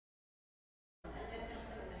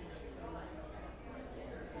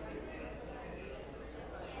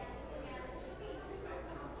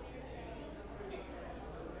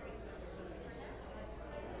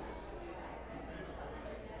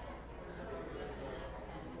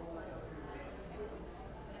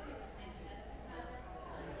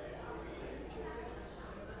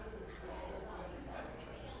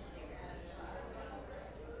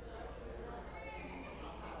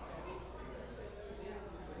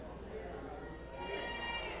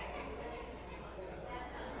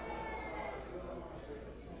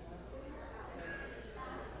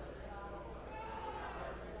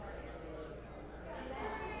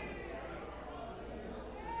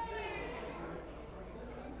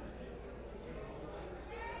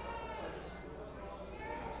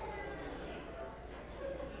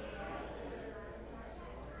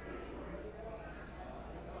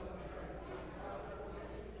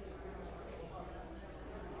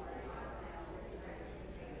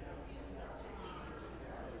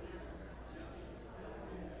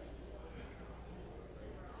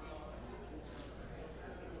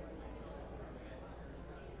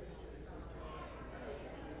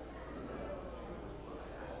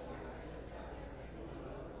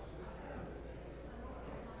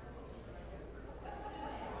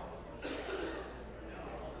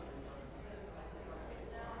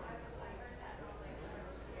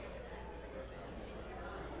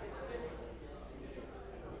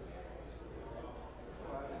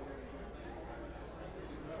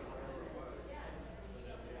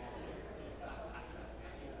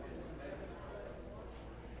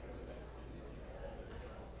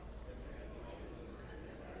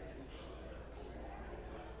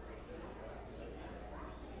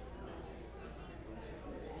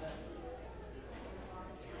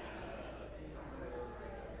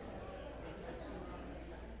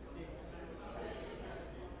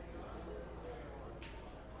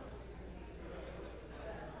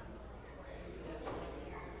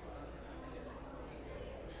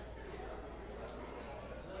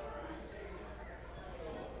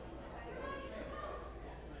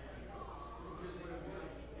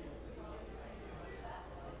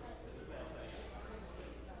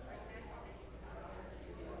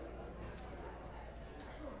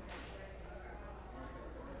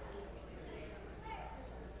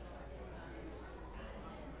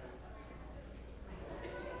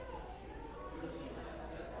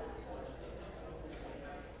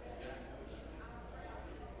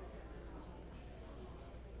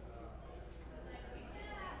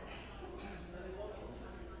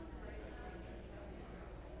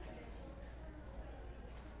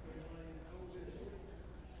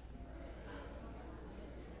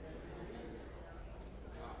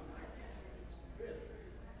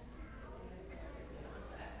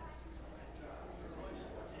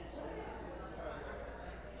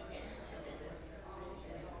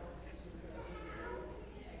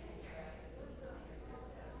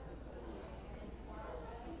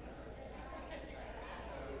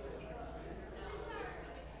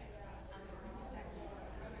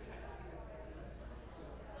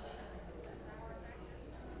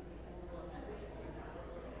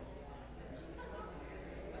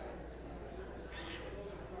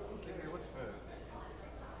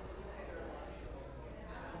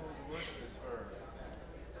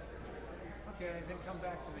and then come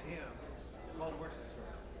back to the hymn called Worship Service.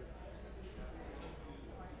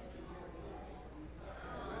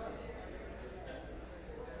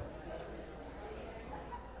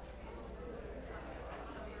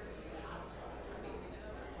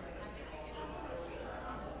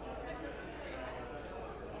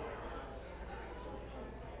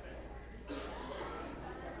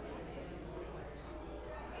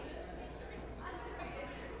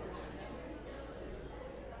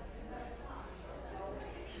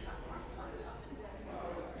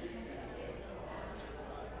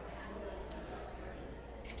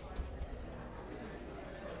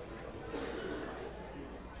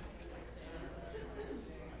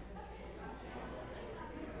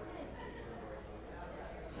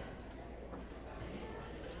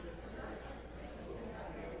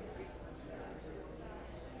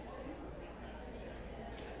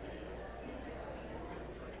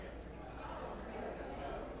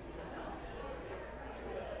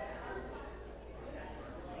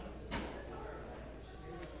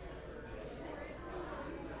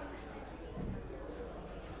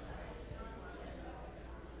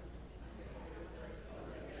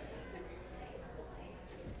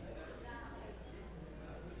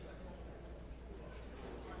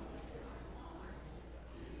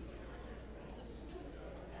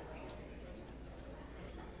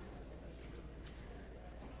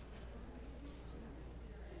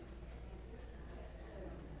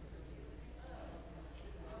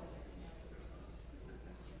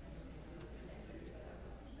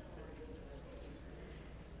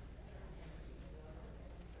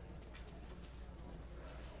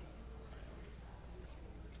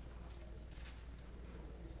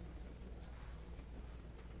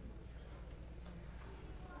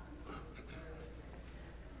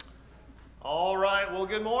 All right, well,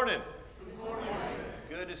 good morning. Good morning.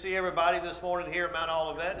 Good to see everybody this morning here at Mount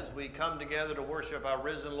Olivet as we come together to worship our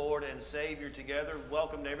risen Lord and Savior together.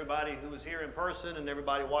 Welcome to everybody who is here in person and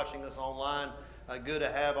everybody watching us online. Good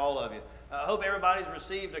to have all of you. I hope everybody's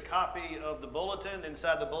received a copy of the bulletin.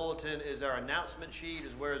 Inside the bulletin is our announcement sheet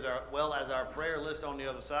as well as our prayer list on the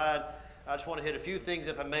other side. I just want to hit a few things,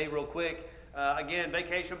 if I may, real quick. Again,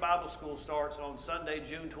 Vacation Bible School starts on Sunday,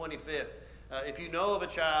 June 25th. If you know of a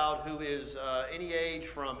child who is any age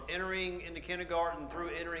from entering into kindergarten through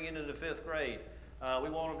entering into the 5th grade, we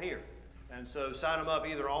want them here. And so sign them up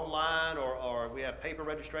either online or we have paper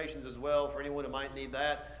registrations as well for anyone who might need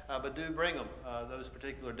that. But do bring them those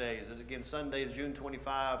particular days. As again, Sunday, June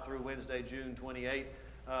 25 through Wednesday, June 28.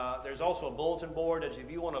 There's also a bulletin board that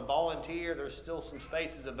if you want to volunteer, there's still some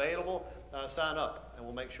spaces available. Sign up and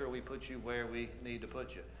we'll make sure we put you where we need to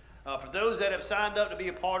put you. For those that have signed up to be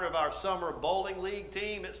a part of our summer bowling league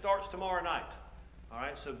team, it starts tomorrow night. All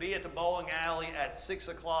right, so be at the bowling alley at 6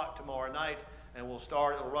 o'clock tomorrow night, and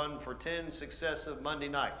it'll run for 10 successive Monday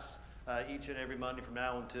nights, each and every Monday from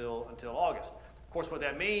now until August. Of course, what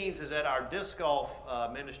that means is that our disc golf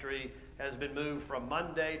ministry has been moved from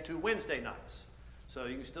Monday to Wednesday nights. So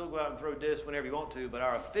you can still go out and throw discs whenever you want to, but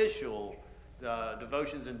our official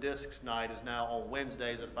Devotions and Discs night is now on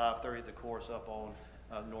Wednesdays at 5:30 at the course up on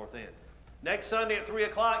North End. Next Sunday at 3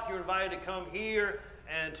 o'clock, you're invited to come here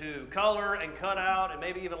and to color and cut out and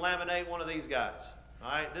maybe even laminate one of these guys.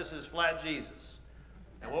 All right, this is Flat Jesus.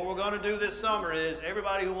 And what we're going to do this summer is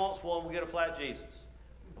everybody who wants one will get a Flat Jesus.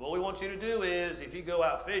 What we want you to do is if you go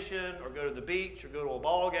out fishing or go to the beach or go to a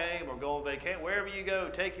ball game or go on vacation, wherever you go,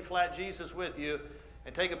 take your Flat Jesus with you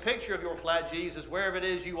and take a picture of your Flat Jesus wherever it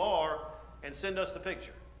is you are and send us the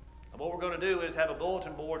picture. And what we're going to do is have a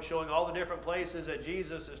bulletin board showing all the different places that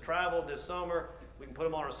Jesus has traveled this summer. We can put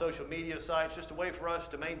them on our social media sites, just a way for us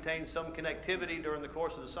to maintain some connectivity during the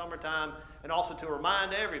course of the summertime and also to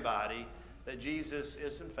remind everybody that Jesus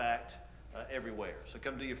is in fact everywhere. So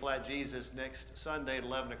come to your Flat Jesus next Sunday at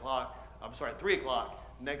 3 o'clock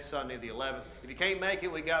next Sunday the 11th. If you can't make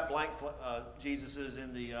it, we got blank Jesuses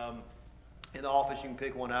in the office. You can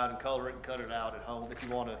pick one out and color it and cut it out at home if you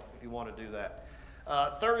want to do that.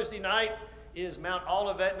 Thursday night is Mount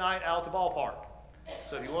Olivet night out at the ballpark.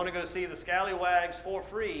 So if you want to go see the Scallywags for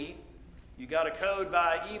free, you got a code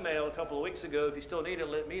via email a couple of weeks ago. If you still need it,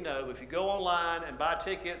 let me know. If you go online and buy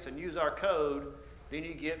tickets and use our code, then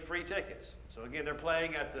you get free tickets. So again, they're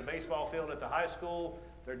playing at the baseball field at the high school.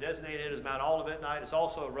 They're designated as Mount Olivet night. It's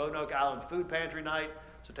also a Roanoke Island food pantry night.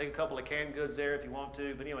 So take a couple of canned goods there if you want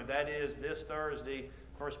to. But anyway, that is this Thursday.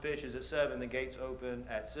 First pitch is at 7. The gates open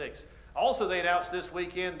at 6. Also, they announced this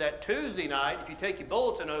weekend that Tuesday night, if you take your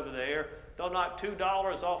bulletin over there, they'll knock $2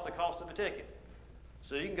 off the cost of a ticket.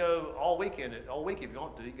 So you can go all week if you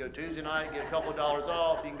want to. You can go Tuesday night, get a couple of dollars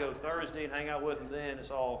off. You can go Thursday and hang out with them then.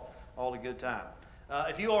 It's all a good time.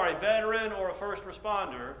 If you are a veteran or a first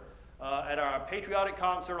responder, at our patriotic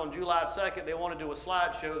concert on July 2nd, they want to do a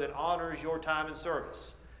slideshow that honors your time in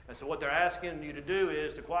service. And so what they're asking you to do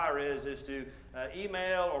is, the choir is to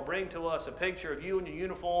email or bring to us a picture of you in your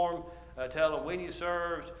uniform, tell them when you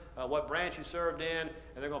served, what branch you served in, and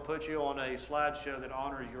they're going to put you on a slideshow that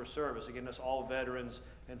honors your service. Again, that's all veterans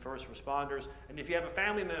and first responders. And if you have a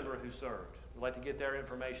family member who served, we'd like to get their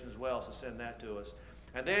information as well, so send that to us.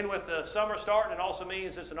 And then with the summer starting, it also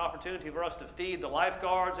means it's an opportunity for us to feed the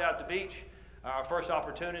lifeguards out at the beach. Our first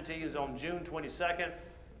opportunity is on June 22nd.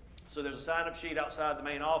 So there's a sign-up sheet outside the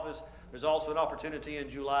main office. There's also an opportunity in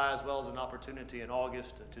July as well as an opportunity in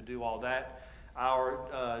August to do all that.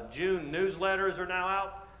 Our June newsletters are now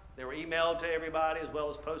out. They were emailed to everybody as well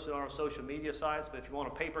as posted on our social media sites. But if you want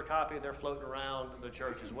a paper copy, they're floating around the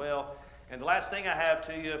church as well. And the last thing I have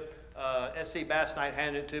to you, S.C. Bass Knight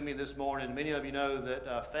handed it to me this morning. Many of you know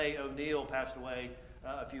that Faye O'Neill passed away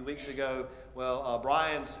a few weeks ago. Well,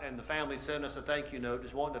 Brian's and the family sent us a thank you note,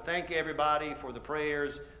 just wanting to thank everybody for the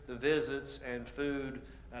prayers, the visits, and food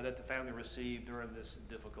that the family received during this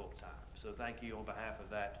difficult time. So thank you on behalf of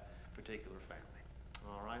that particular family.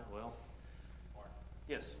 All right, well. Mark.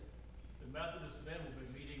 Yes. The Methodist men will be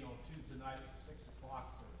meeting on Tuesday night at 6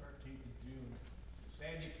 o'clock, the 13th of June.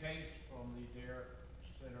 Sandy Pace from the Dare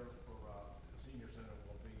Center for the Senior Center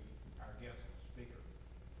will be our guest speaker.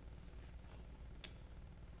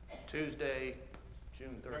 Tuesday,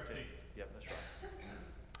 June 13th. 13th. Yep, that's right.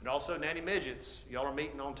 And also Nanny Midgets. Y'all are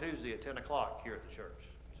meeting on Tuesday at 10 o'clock here at the church.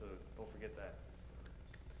 So don't forget that.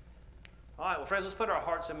 All right, well, friends, let's put our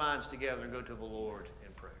hearts and minds together and go to the Lord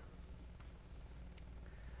in prayer.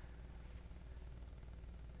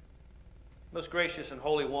 Most gracious and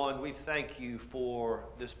holy one, we thank you for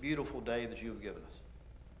this beautiful day that you have given us.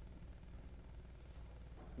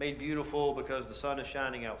 Made beautiful because the sun is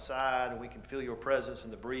shining outside and we can feel your presence in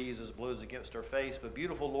the breeze as it blows against our face. But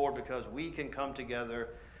beautiful, Lord, because we can come together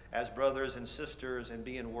as brothers and sisters and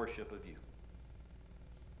be in worship of you.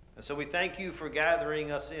 And so we thank you for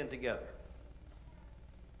gathering us in together.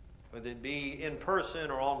 Whether it be in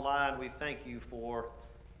person or online, we thank you for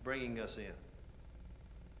bringing us in.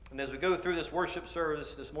 And as we go through this worship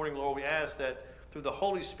service this morning, Lord, we ask that through the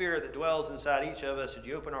Holy Spirit that dwells inside each of us, that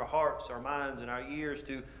you open our hearts, our minds, and our ears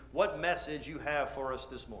to what message you have for us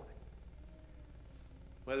this morning.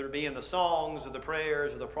 Whether it be in the songs or the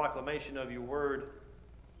prayers or the proclamation of your word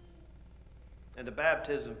and the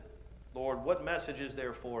baptism, Lord, what message is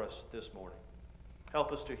there for us this morning?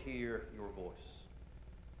 Help us to hear your voice.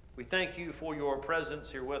 We thank you for your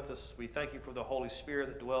presence here with us. We thank you for the Holy Spirit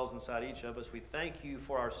that dwells inside each of us. We thank you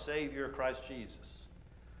for our Savior, Christ Jesus.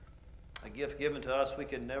 A gift given to us we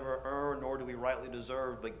can never earn, nor do we rightly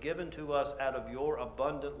deserve, but given to us out of your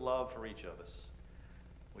abundant love for each of us.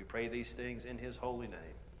 We pray these things in his holy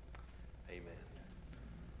name. Amen.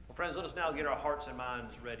 Well, friends, let us now get our hearts and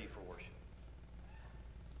minds ready for worship.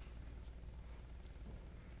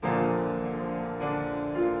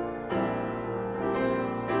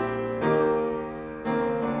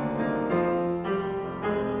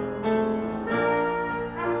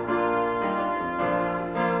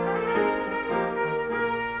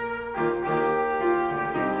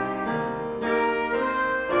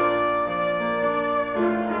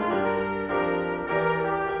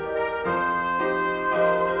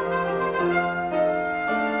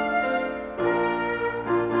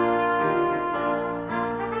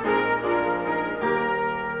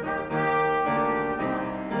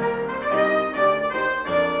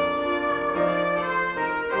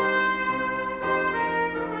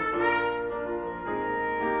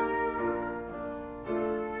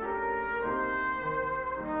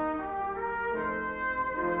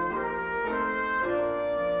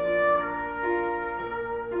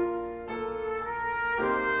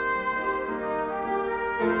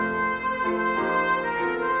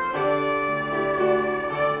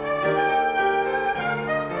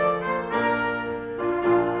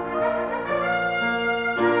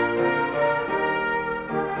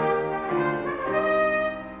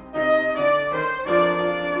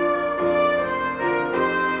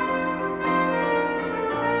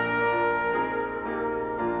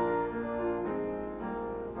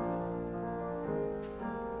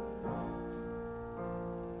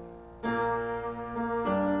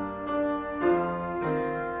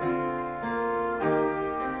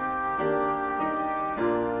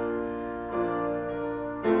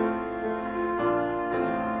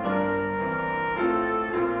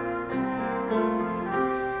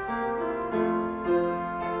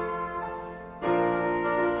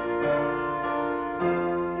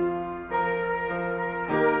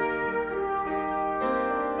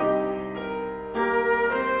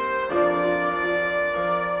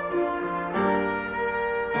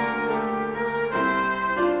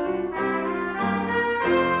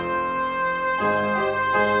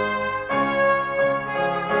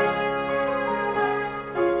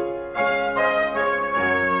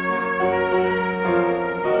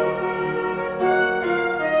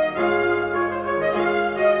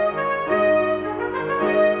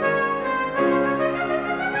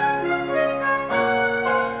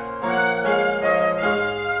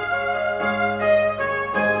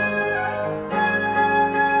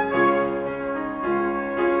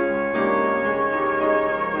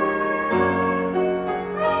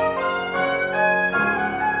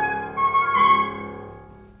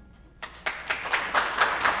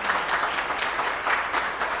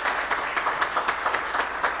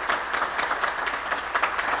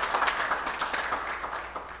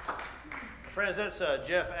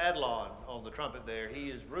 Jeff Adlon on the trumpet there.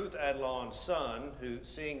 He is Ruth Adlon's son who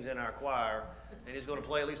sings in our choir, and he's going to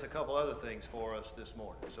play at least a couple other things for us this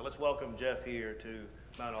morning. So let's welcome Jeff here to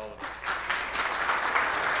Mount Olivet.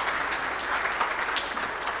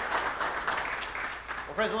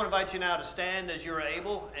 Well, friends, I want to invite you now to stand as you're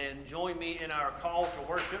able and join me in our call to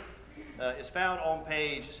worship. It's found on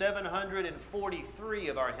page 743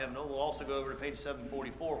 of our hymnal. We'll also go over to page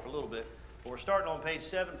 744 for a little bit. But we're starting on page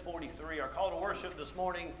 743. Our call to worship this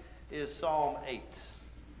morning is Psalm 8.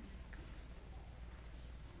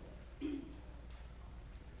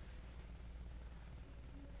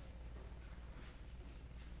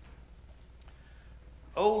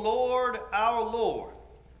 O Lord, our Lord,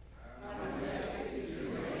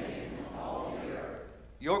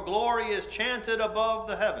 your glory is chanted above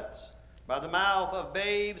the heavens by the mouth of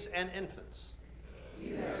babes and infants.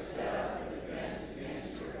 You have set up a defense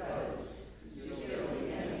against your foes, to still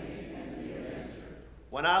the enemy and the avenger.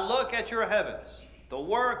 When I look at your heavens, the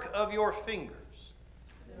work of your fingers,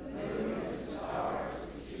 the moon and the stars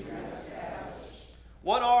which you have established,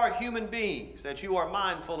 what are human beings that you are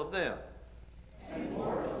mindful of them? And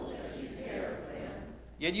mortals that you care for them,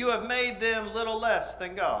 Yet you have made them little less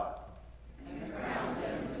than God. and crowned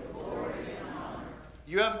them with glory and honor.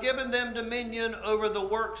 You have given them dominion over the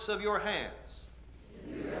works of your hands.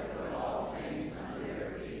 You have put all things under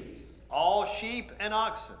their feet, All sheep and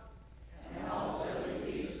oxen, and also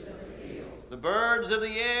the beasts of the field, the birds of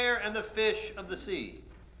the air and the fish of the sea.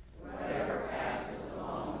 whatever passes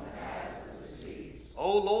along the paths of the seas.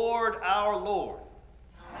 O Lord, our Lord.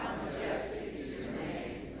 How majestic is your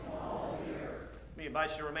name in all the earth. Let me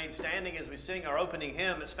invite you to remain standing as we sing our opening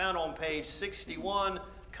hymn. It's found on page 61.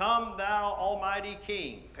 Come Thou Almighty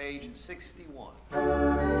King, page 61.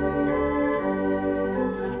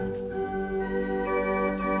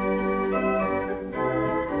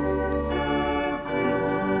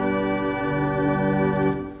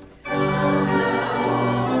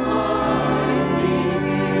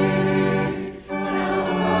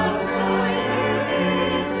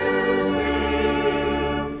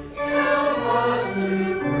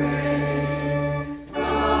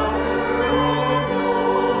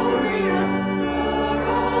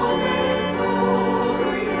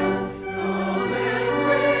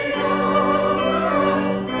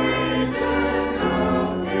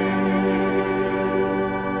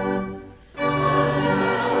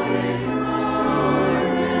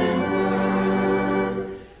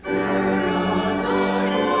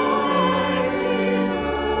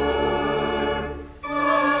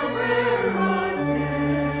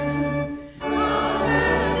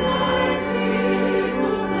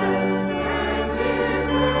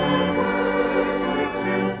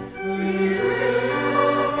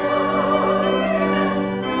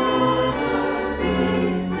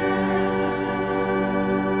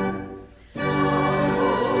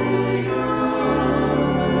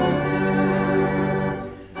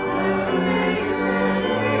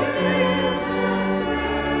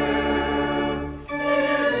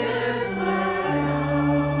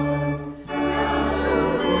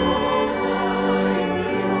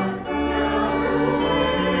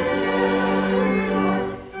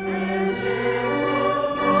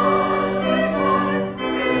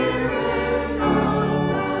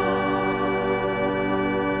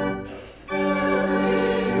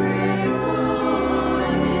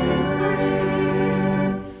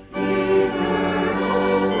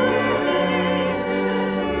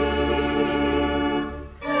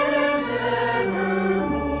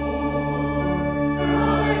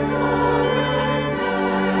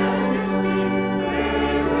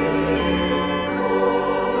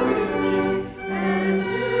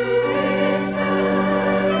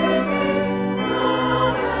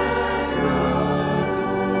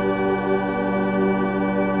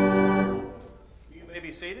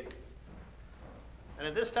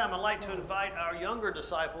 This time I'd like to invite our younger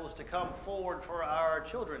disciples to come forward for our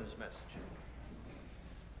children's message.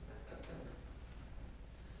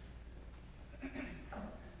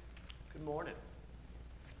 Good morning.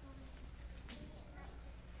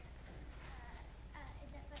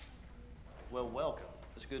 Well, welcome.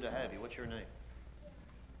 It's good to have you. What's your name?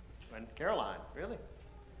 And Caroline. Really?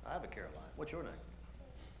 I have a Caroline. What's your name?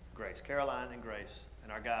 Grace. Caroline and Grace.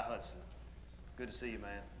 And our guy Hudson. Good to see you,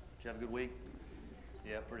 man. Did you have a good week?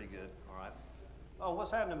 Yeah, pretty good. All right. Oh,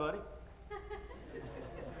 what's happening, buddy?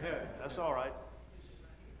 That's all right.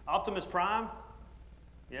 Optimus Prime?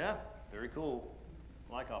 Yeah? Very cool.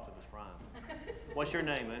 I like Optimus Prime. What's your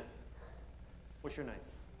name, man? What's your name?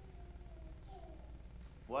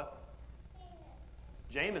 What?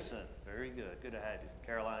 Jameson. Very good. Good to have you.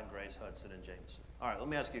 Caroline, Grace, Hudson, and Jameson. All right, let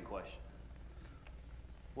me ask you a question.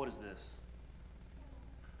 What is this?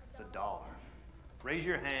 It's $1. Raise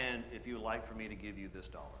your hand if you would like for me to give you this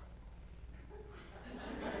 $1.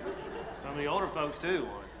 Some of the older folks too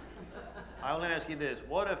want it. I only ask you this.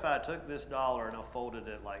 What if I took this $1 and I folded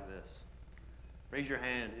it like this? Raise your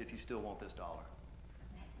hand if you still want this $1. All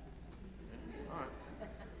right.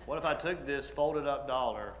 What if I took this folded up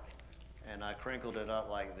 $1 and I crinkled it up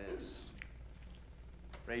like this?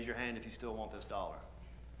 Raise your hand if you still want this $1. All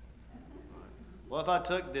right. What if I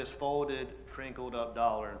took this folded, crinkled up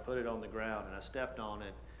 $1 and put it on the ground and I stepped on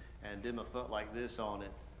it and did my foot like this on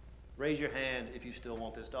it? Raise your hand if you still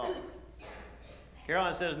want this $1.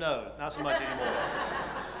 Caroline says no, not so much anymore.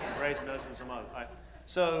 Grace knows some other. All right.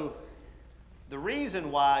 So the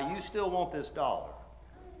reason why you still want this $1,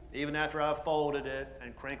 even after I've folded it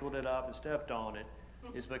and crinkled it up and stepped on it,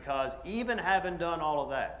 is because even having done all of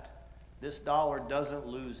that, this $1 doesn't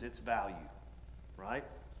lose its value, right?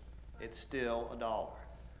 It's still $1.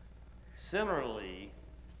 Similarly,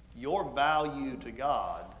 your value to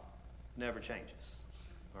God never changes,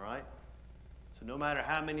 all right? So no matter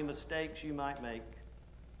how many mistakes you might make,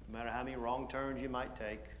 no matter how many wrong turns you might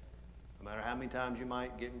take, no matter how many times you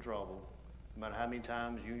might get in trouble, no matter how many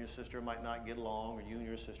times you and your sister might not get along or you and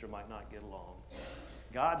your sister might not get along,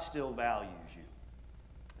 God still values you.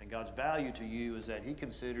 And God's value to you is that he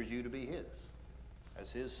considers you to be his.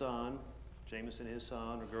 As his son, Jameson his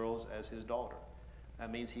son, or girls as his daughter.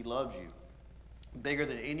 That means he loves you bigger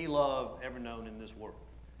than any love ever known in this world.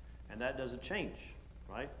 And that doesn't change,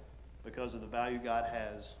 right? Because of the value God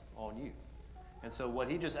has on you. And so what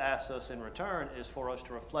he just asks us in return is for us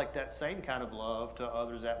to reflect that same kind of love to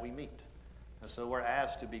others that we meet. And so we're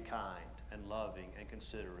asked to be kind and loving and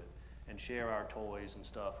considerate and share our toys and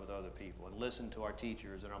stuff with other people and listen to our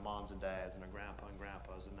teachers and our moms and dads and our grandpa and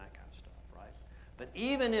grandpas and that kind of stuff, right? But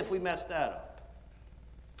even if we mess that up,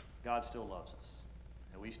 God still loves us.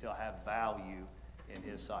 And we still have value in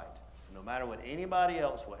his sight. And no matter what anybody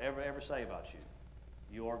else will ever say about you,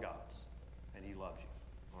 you are God's, and he loves you.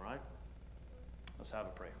 All right? Let's have a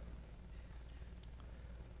prayer.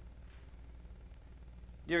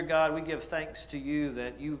 Dear God, we give thanks to you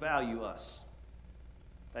that you value us,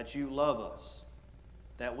 that you love us,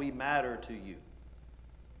 that we matter to you.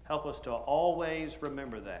 Help us to always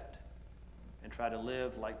remember that and try to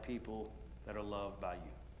live like people that are loved by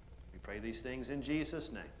you. We pray these things in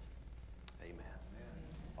Jesus' name. Amen.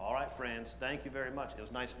 All right, friends, thank you very much. It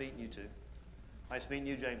was nice meeting you too. Nice meeting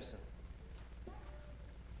you, Jameson.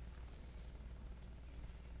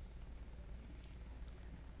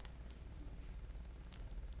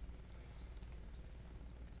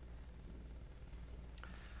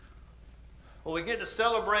 Well, we get to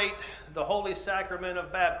celebrate the Holy Sacrament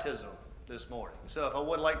of Baptism this morning. So if I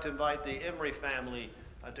would like to invite the Emery family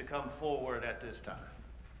to come forward at this time.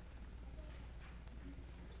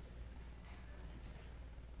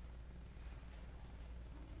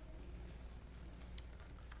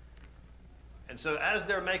 And so as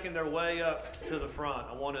they're making their way up to the front,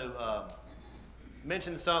 I want to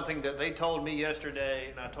mention something that they told me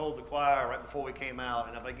yesterday, and I told the choir right before we came out,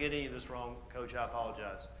 and if I get any of this wrong, Coach, I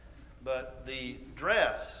apologize. But the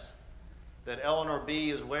dress that Eleanor B.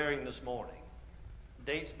 is wearing this morning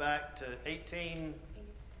dates back to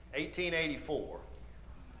 1884.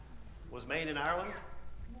 Was made in Ireland?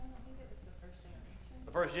 No, I think it was the first generation.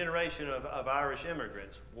 The first generation of Irish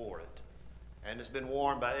immigrants wore it. And it's been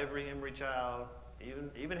worn by every Emery child,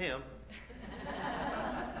 even him,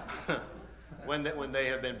 when they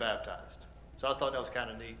have been baptized. So I thought that was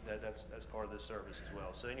kind of neat. That's part of this service as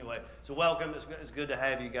well. So anyway, so welcome. It's good to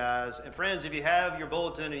have you guys. And friends, if you have your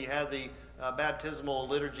bulletin and you have the baptismal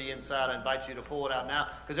liturgy inside, I invite you to pull it out now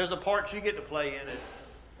because there's a part you get to play in it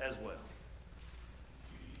as well.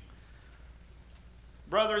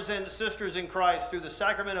 Brothers and sisters in Christ, through the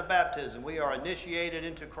sacrament of baptism, we are initiated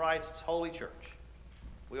into Christ's holy church.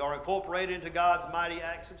 We are incorporated into God's mighty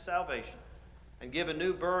acts of salvation and given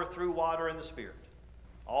new birth through water and the Spirit.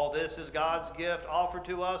 All this is God's gift offered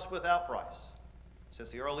to us without price.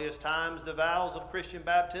 Since the earliest times, the vows of Christian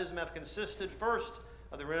baptism have consisted first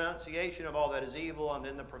of the renunciation of all that is evil and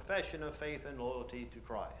then the profession of faith and loyalty to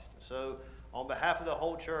Christ. So, on behalf of the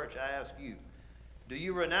whole church, I ask you, do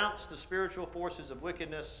you renounce the spiritual forces of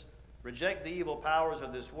wickedness, reject the evil powers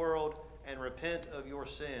of this world, and repent of your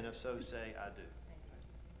sin? If so, say, I do.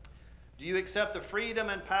 Do you accept the freedom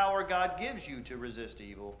and power God gives you to resist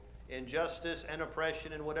evil, injustice, and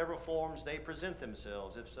oppression in whatever forms they present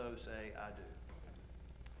themselves? If so, say, I do.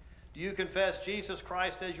 Do you confess Jesus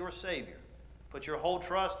Christ as your Savior, put your whole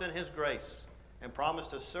trust in his grace, and promise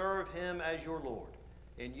to serve him as your Lord?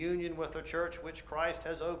 in union with the church which Christ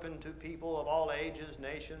has opened to people of all ages,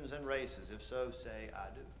 nations, and races? If so, say,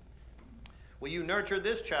 I do. Will you nurture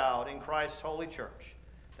this child in Christ's holy church,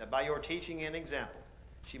 that by your teaching and example,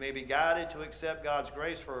 she may be guided to accept God's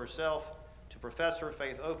grace for herself, to profess her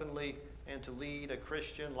faith openly, and to lead a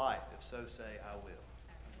Christian life? If so, say, I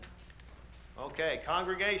will. Okay,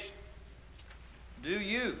 congregation, do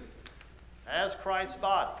you, as Christ's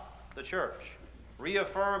body, the church,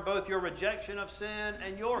 reaffirm both your rejection of sin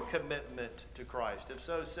and your commitment to Christ? If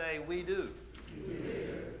so, say, we do. We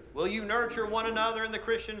do. Will you nurture one another in the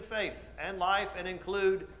Christian faith and life and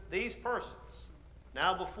include these persons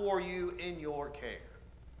now before you in your care?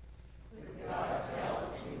 With God's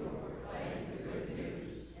help, we will proclaim the good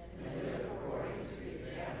news and live according to the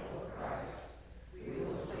example of Christ. We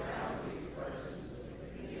will surround these persons with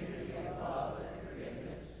a community of love and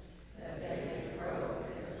forgiveness, that they may grow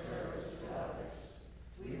in their service to others.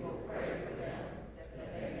 We will pray for them,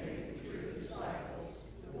 that they may be true disciples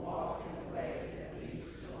who walk in the way that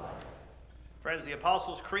leads to life. Friends, the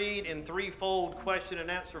Apostles' Creed in threefold question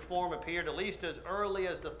and answer form appeared at least as early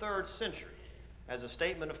as the 3rd century as a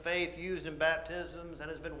statement of faith used in baptisms and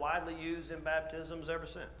has been widely used in baptisms ever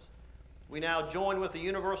since. We now join with the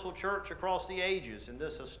universal church across the ages in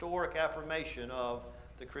this historic affirmation of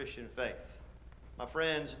the Christian faith. My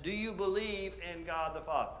friends, do you believe in God the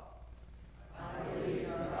Father? I believe in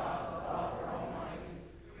God the Father Almighty,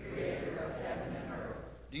 creator of heaven and earth.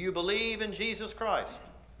 Do you believe in Jesus Christ?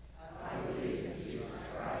 I believe in Jesus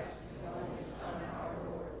Christ, his only Son, our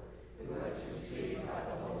Lord, who was conceived by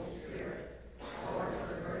the Holy Spirit, born of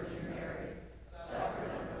the Virgin Mary,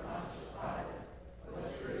 suffered under Pontius Pilate,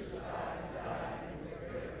 was crucified, died, and was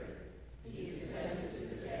buried. He descended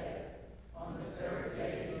to the dead. On the 3rd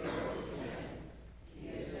day he rose again. He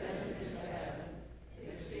ascended into heaven,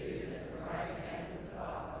 is seated at the right hand of the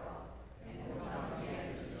Father, and will come again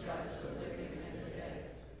to judge the living and the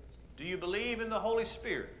dead. Do you believe in the Holy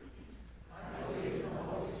Spirit? I believe in the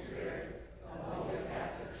Holy Spirit, the Holy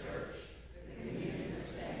Catholic Church, the communion of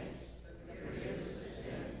saints, the forgiveness of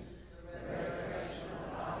sins, the resurrection of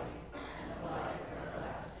the body, and the life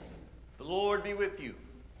everlasting. The Lord be with you.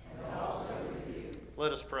 And also with you.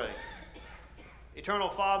 Let us pray. Eternal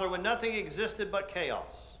Father, when nothing existed but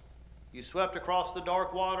chaos, you swept across the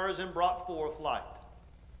dark waters and brought forth light.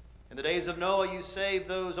 In the days of Noah, you saved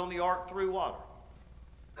those on the ark through water.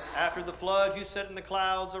 After the flood, you set in the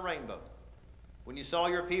clouds a rainbow. When you saw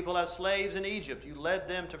your people as slaves in Egypt, you led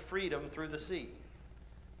them to freedom through the sea.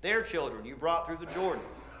 Their children you brought through the Jordan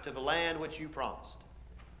to the land which you promised.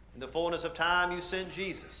 In the fullness of time, you sent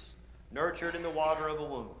Jesus, nurtured in the water of a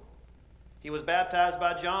womb. He was baptized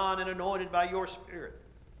by John and anointed by your Spirit.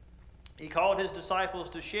 He called his disciples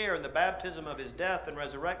to share in the baptism of his death and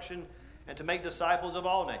resurrection and to make disciples of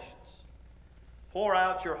all nations. Pour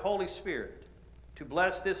out your Holy Spirit to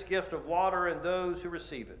bless this gift of water and those who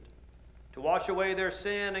receive it, to wash away their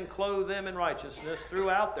sin and clothe them in righteousness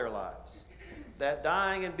throughout their lives, that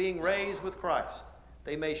dying and being raised with Christ,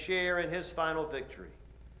 they may share in his final victory.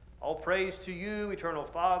 All praise to you, eternal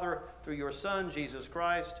Father, through your Son, Jesus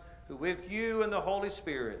Christ, who with you and the Holy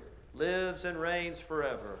Spirit lives and reigns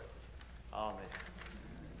forever. Amen.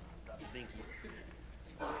 Dr. Dinky.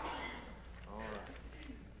 All right.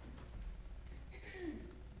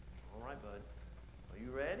 All right, bud. Are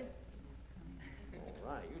you ready?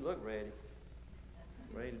 All right, you look ready.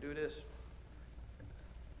 Ready to do this?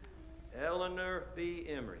 Eleanor B.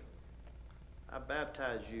 Emery, I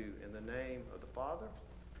baptize you in the name of the Father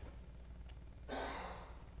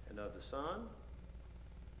and of the Son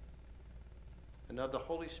and of the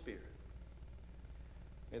Holy Spirit.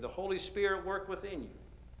 May the Holy Spirit work within you,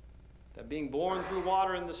 that being born through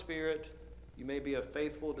water and the Spirit, you may be a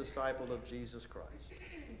faithful disciple of Jesus Christ.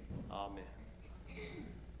 Amen.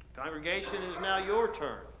 Congregation, it is now your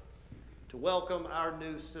turn to welcome our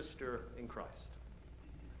new sister in Christ.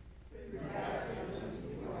 Through baptism,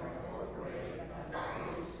 you are incorporated by the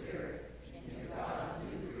Holy Spirit into God's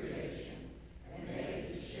new creation and made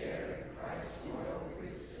to share in Christ's royal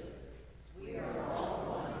priesthood. We are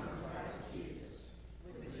all one in Christ Jesus.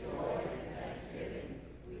 With joy and thanksgiving,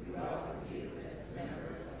 we welcome you as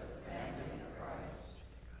members of the family of Christ.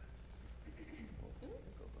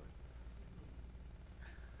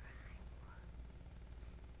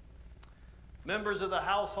 Members of the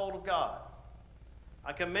household of God,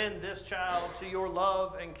 I commend this child to your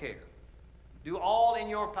love and care. Do all in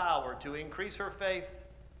your power to increase her faith,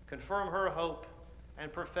 confirm her hope,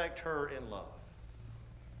 and perfect her in love.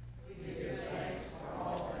 We give you thanks for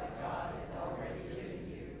all that God has already given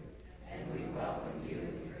you, and we welcome you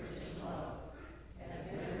in Christian love,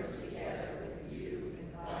 as members together with you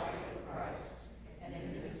in the body of Christ, and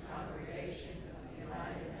in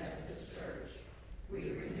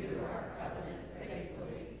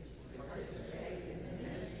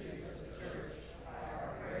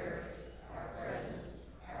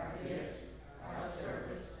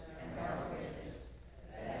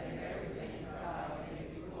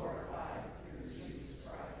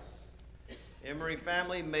Emery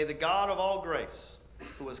family, may the God of all grace,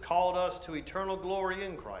 who has called us to eternal glory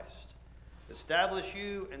in Christ, establish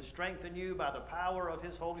you and strengthen you by the power of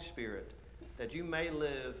his Holy Spirit, that you may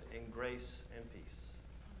live in grace and peace.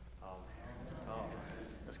 Amen. Amen.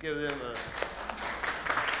 Let's give them a...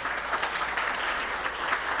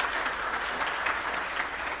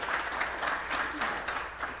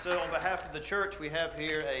 So on behalf of the church, we have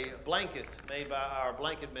here a blanket made by our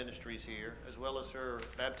blanket ministries here, as well as her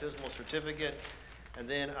baptismal certificate. And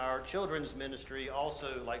then our children's ministry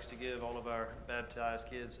also likes to give all of our baptized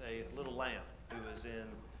kids a little lamp who is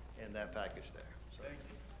in that package there. So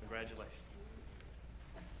congratulations.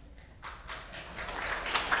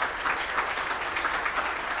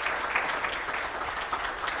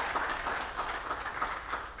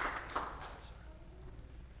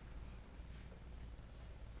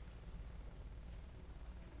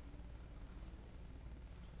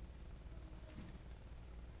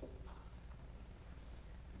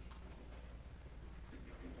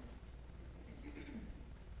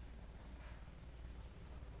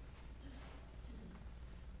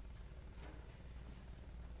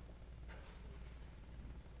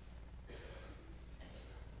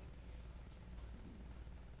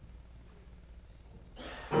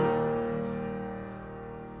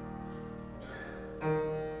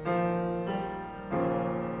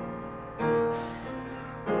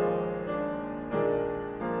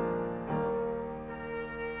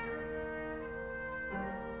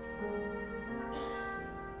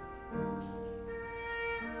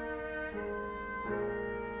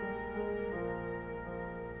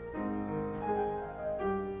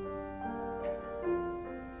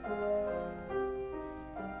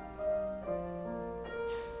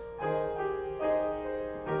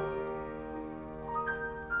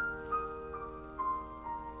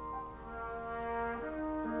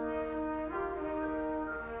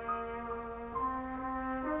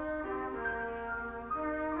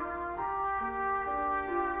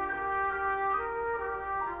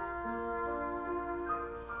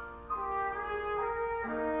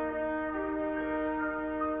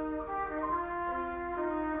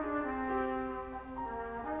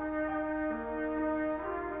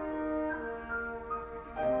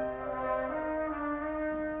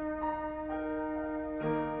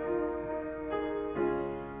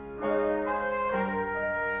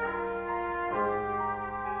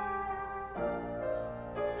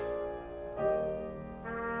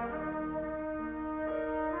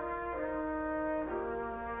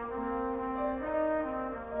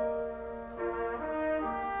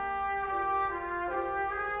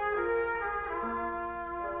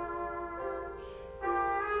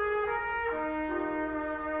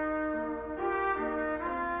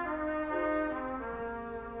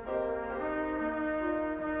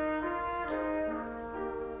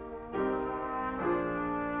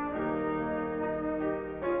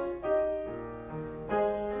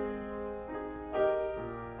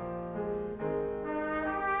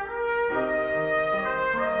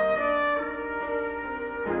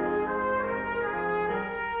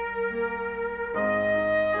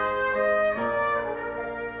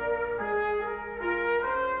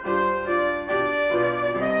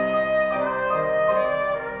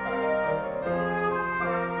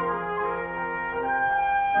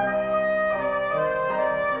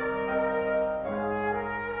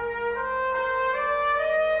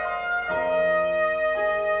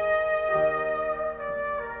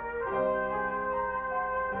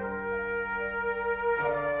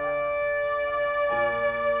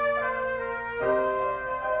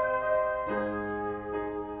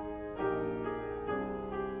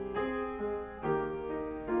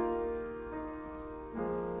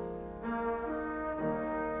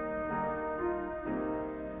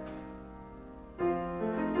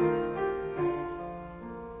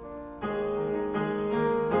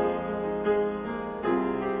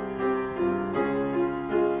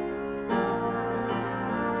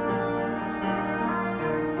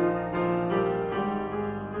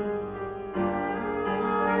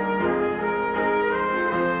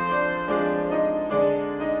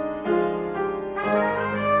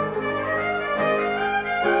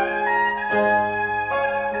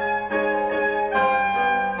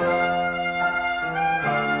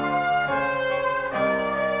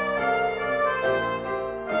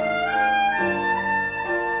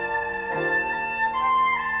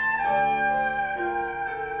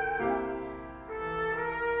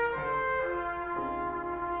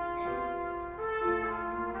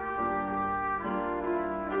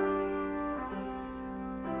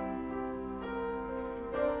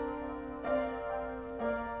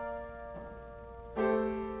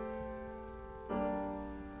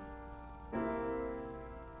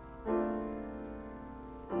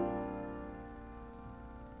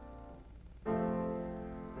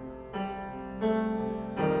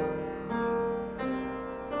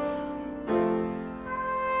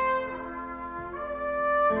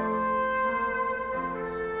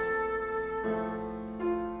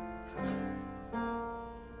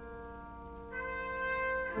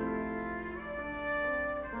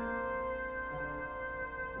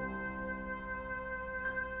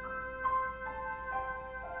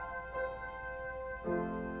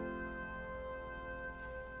 Friends,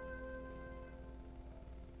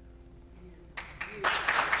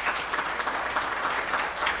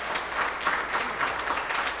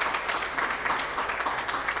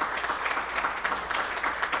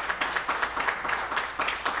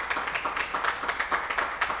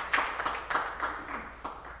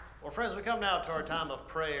 we come now to our time of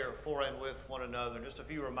prayer for and with one another. Just a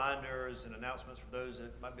few reminders and announcements for those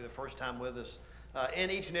that might be the first time with us. In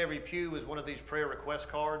each and every pew is one of these prayer request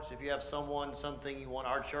cards. If you have someone, something you want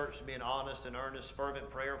our church to be an honest and earnest, fervent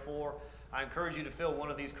prayer for, I encourage you to fill one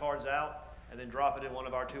of these cards out and then drop it in one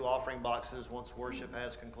of our 2 offering boxes once worship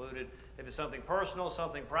has concluded. If it's something personal,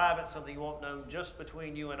 something private, something you want known just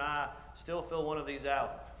between you and I, still fill one of these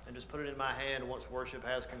out and just put it in my hand once worship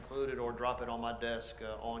has concluded, or drop it on my desk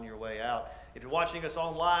on your way out. If you're watching us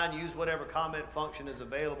online, use whatever comment function is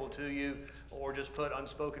available to you, or just put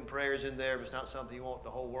unspoken prayers in there if it's not something you want the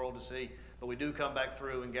whole world to see. But we do come back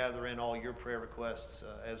through and gather in all your prayer requests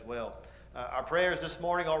as well. Our prayers this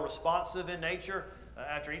morning are responsive in nature.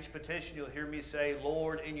 After each petition, you'll hear me say,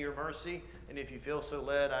 Lord, in your mercy. And if you feel so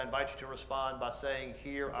led, I invite you to respond by saying,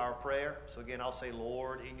 hear our prayer. So again, I'll say,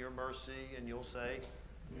 Lord, in your mercy, and you'll say,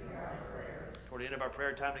 toward the end of our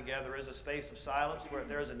prayer time together, there is a space of silence where if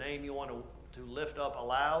there is a name you want to lift up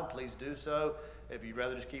aloud, please do so. If you'd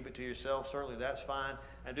rather just keep it to yourself, certainly that's fine.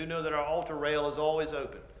 And do know that our altar rail is always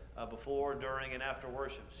open before, during, and after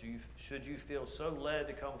worship. So should you feel so led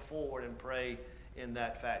to come forward and pray in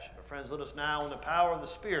that fashion. But friends, let us now, in the power of the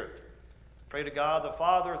Spirit, pray to God the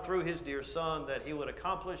Father through his dear Son that he would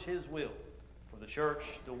accomplish his will for the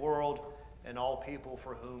church, the world, and all people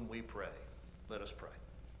for whom we pray. Let us pray.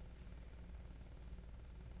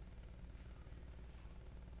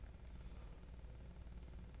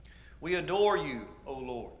 We adore you, O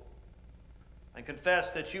Lord, and confess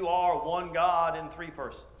that you are one God in 3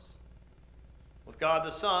 persons. With God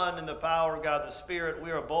the Son and the power of God the Spirit, we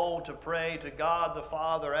are bold to pray to God the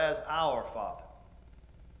Father as our Father.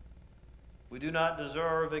 We do not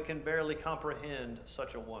deserve and can barely comprehend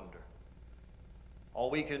such a wonder. All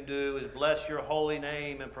we can do is bless your holy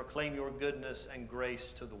name and proclaim your goodness and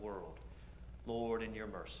grace to the world. Lord, in your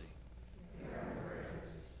mercy.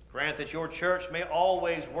 Grant that your church may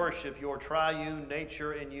always worship your triune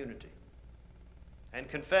nature in unity, and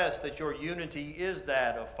confess that your unity is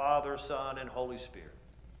that of Father, Son, and Holy Spirit.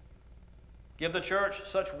 Give the church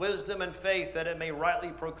such wisdom and faith that it may rightly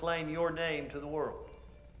proclaim your name to the world,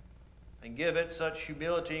 and give it such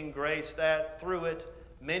humility and grace that through it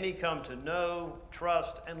many come to know,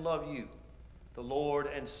 trust, and love you, the Lord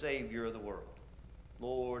and Savior of the world.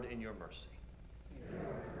 Lord, in your mercy.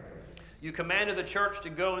 You commanded the church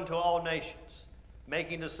to go into all nations,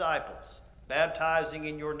 making disciples, baptizing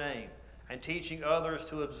in your name, and teaching others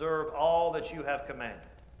to observe all that you have commanded.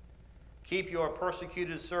 Keep your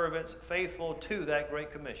persecuted servants faithful to that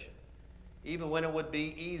great commission, even when it would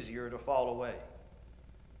be easier to fall away.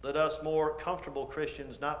 Let us more comfortable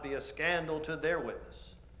Christians not be a scandal to their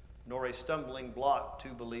witness, nor a stumbling block to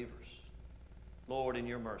believers. Lord, in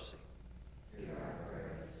your mercy.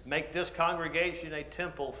 Make this congregation a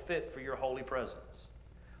temple fit for your holy presence.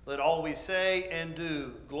 Let all we say and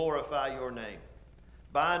do glorify your name.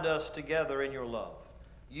 Bind us together in your love.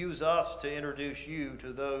 Use us to introduce you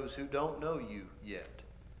to those who don't know you yet.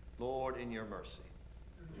 Lord, in your mercy.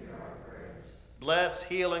 Bless,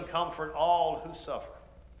 heal, and comfort all who suffer,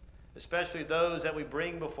 especially those that we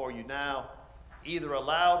bring before you now, either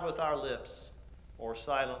aloud with our lips or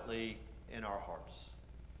silently in our hearts.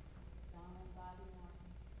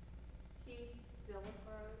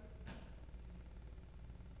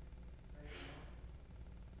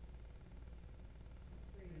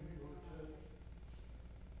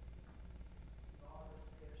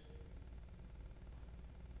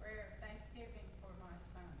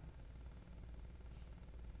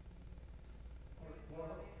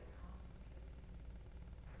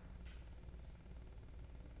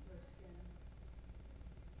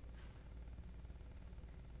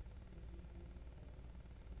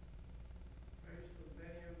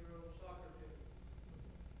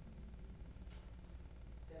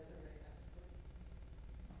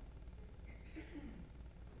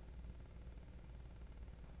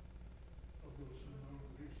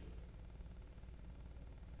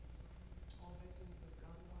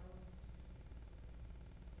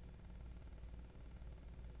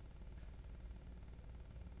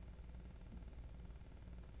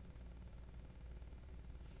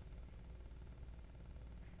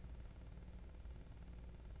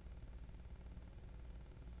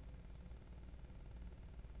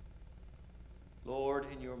 Lord,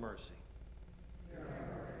 in your mercy.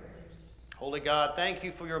 Holy God, thank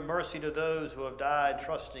you for your mercy to those who have died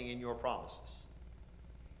trusting in your promises.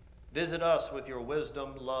 Visit us with your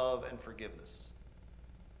wisdom, love, and forgiveness.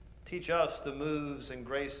 Teach us the moves and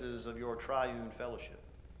graces of your triune fellowship.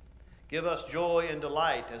 Give us joy and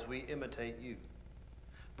delight as we imitate you.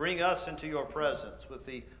 Bring us into your presence with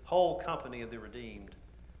the whole company of the redeemed.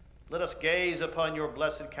 Let us gaze upon your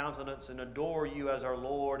blessed countenance and adore you as our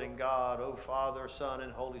Lord and God, O Father, Son,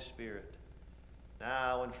 and Holy Spirit,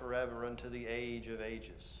 now and forever unto the age of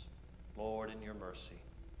ages. Lord, in your mercy.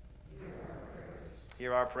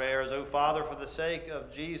 Hear our prayers, O Father, for the sake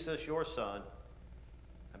of Jesus, your Son,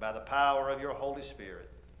 and by the power of your Holy Spirit,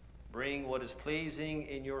 bring what is pleasing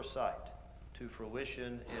in your sight to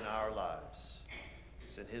fruition in our lives.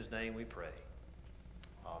 It's in his name we pray.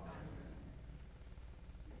 Amen.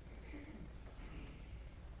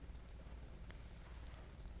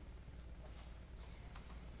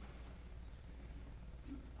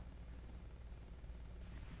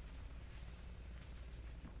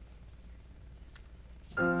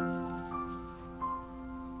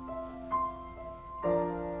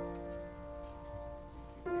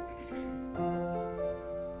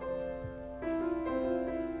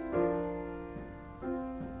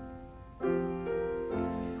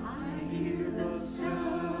 I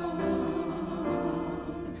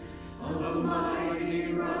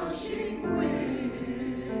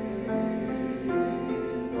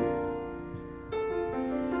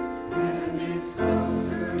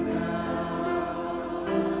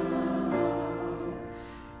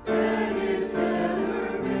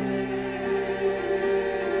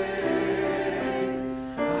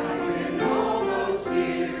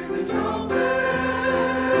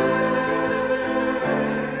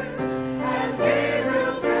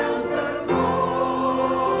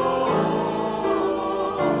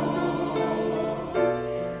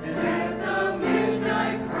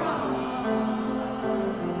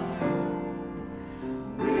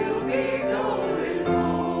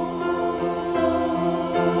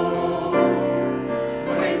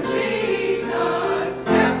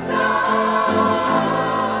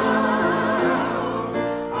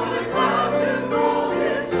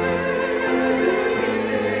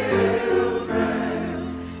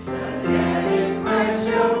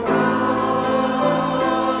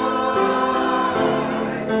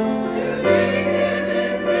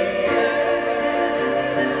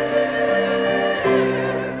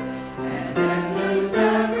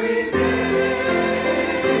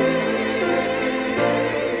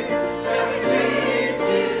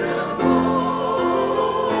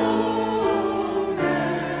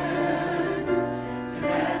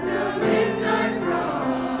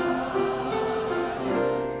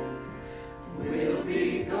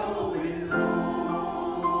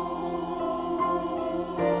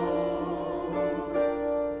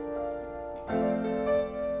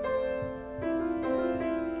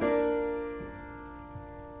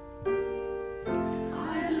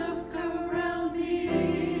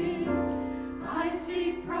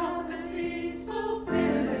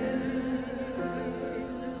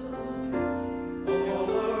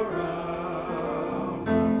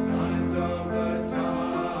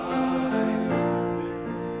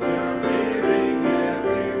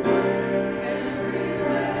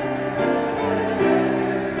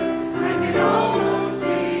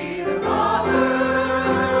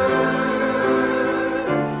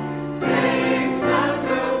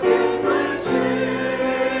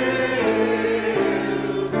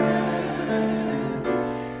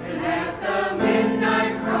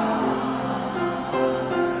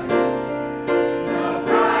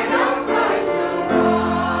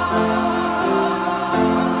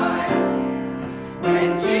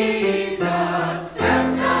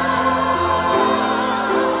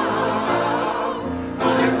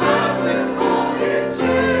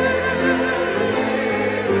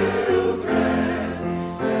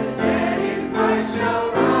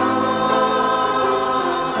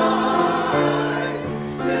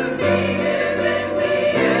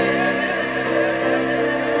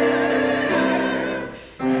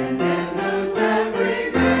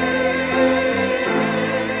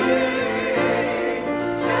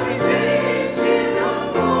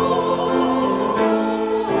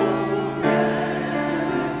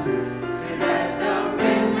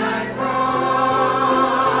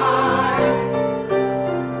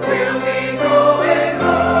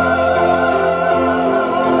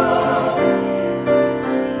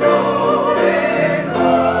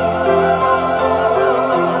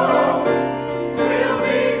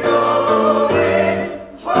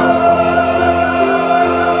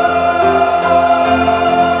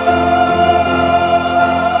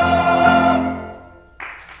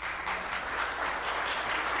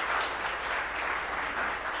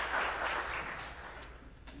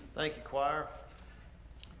Thank you, choir.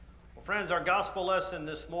 Well, friends, our gospel lesson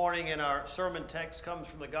this morning and our sermon text comes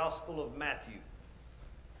from the Gospel of Matthew.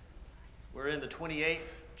 We're in the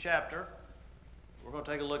 28th chapter. We're going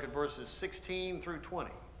to take a look at verses 16 through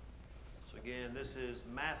 20. So again, this is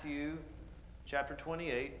Matthew chapter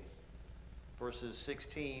 28, verses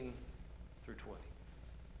 16 through 20.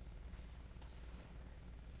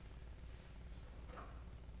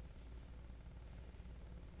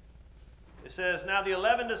 It says, "Now the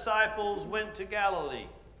 11 disciples went to Galilee,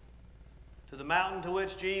 to the mountain to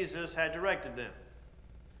which Jesus had directed them.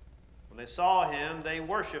 When they saw him, they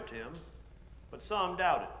worshipped him, but some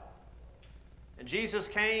doubted. And Jesus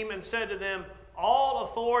came and said to them, 'All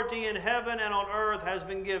authority in heaven and on earth has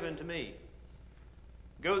been given to me.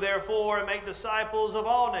 Go therefore and make disciples of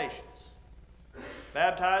all nations,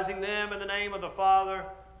 baptizing them in the name of the Father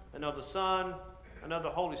and of the Son and of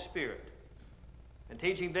the Holy Spirit, and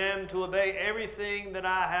teaching them to obey everything that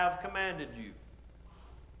I have commanded you.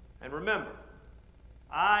 And remember,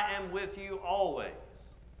 I am with you always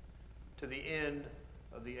to the end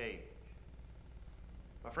of the age.'"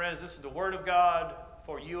 My friends, this is the word of God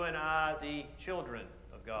for you and I, the children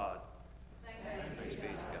of God. Thanks be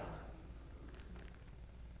to God.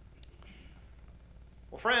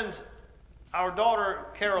 Well, friends, our daughter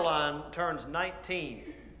Caroline turns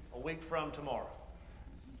 19 a week from tomorrow.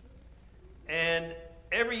 And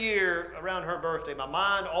every year around her birthday, my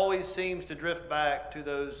mind always seems to drift back to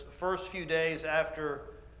those first few days after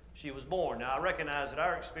she was born. Now, I recognize that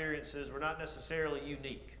our experiences were not necessarily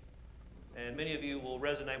unique, and many of you will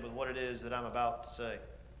resonate with what it is that I'm about to say.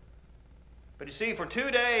 But you see, for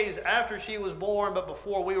 2 days after she was born, but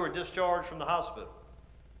before we were discharged from the hospital,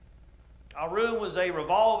 our room was a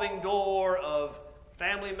revolving door of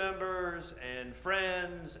family members and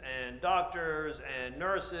friends and doctors and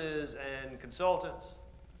nurses and consultants.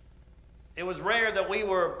 It was rare that we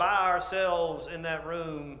were by ourselves in that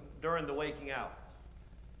room during the waking hours.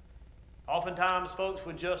 Oftentimes, folks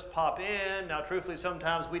would just pop in. Now, truthfully,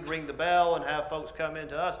 sometimes we'd ring the bell and have folks come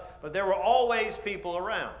into us, but there were always people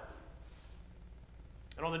around.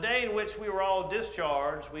 And on the day in which we were all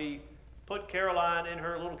discharged, we put Caroline in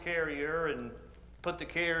her little carrier and put the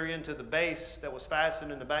carrier into the base that was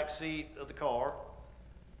fastened in the back seat of the car.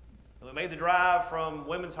 And we made the drive from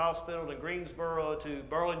Women's Hospital to Greensboro to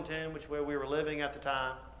Burlington, which is where we were living at the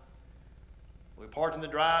time. We parked in the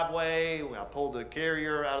driveway. I pulled the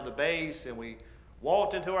carrier out of the base, and we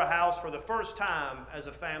walked into our house for the first time as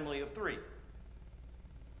a family of 3.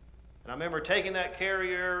 And I remember taking that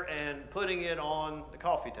carrier and putting it on the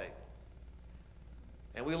coffee table.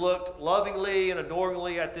 And we looked lovingly and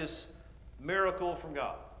adoringly at this miracle from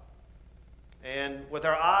God. And with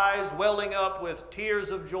our eyes welling up with tears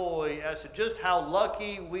of joy as to just how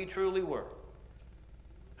lucky we truly were,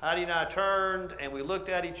 Heidi and I turned and we looked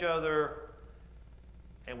at each other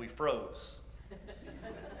and we froze.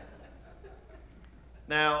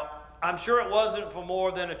 Now, I'm sure it wasn't for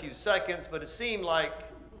more than a few seconds, but it seemed like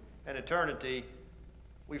an eternity.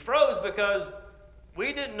 We froze because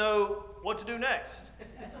we didn't know what to do next.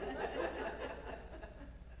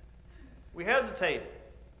 We hesitated.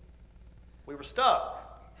 We were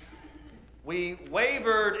stuck. We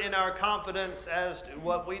wavered in our confidence as to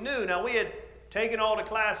what we knew. Now, we had taken all the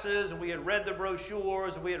classes, and we had read the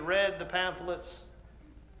brochures, and we had read the pamphlets.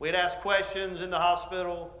 We had asked questions in the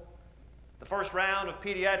hospital. The first round of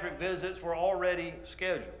pediatric visits were already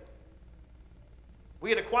scheduled. We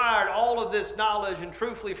had acquired all of this knowledge, and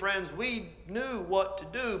truthfully, friends, we knew what to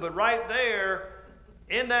do. But right there,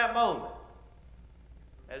 in that moment,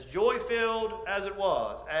 as joy-filled as it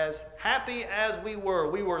was, as happy as we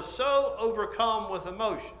were so overcome with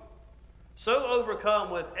emotion, so overcome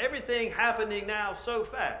with everything happening now so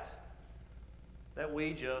fast, that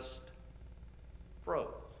we just froze.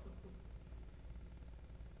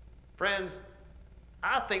 Friends,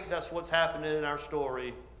 I think that's what's happening in our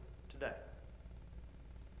story today.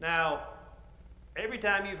 Now, every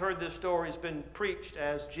time you've heard this story, it's been preached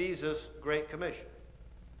as Jesus' Great Commission.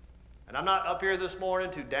 And I'm not up here this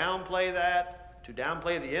morning to downplay that, to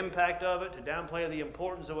downplay the impact of it, to downplay the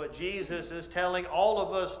importance of what Jesus is telling all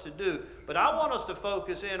of us to do. But I want us to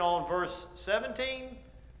focus in on verse 17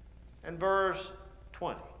 and verse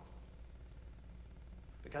 20.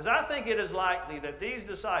 Because I think it is likely that these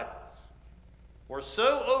disciples were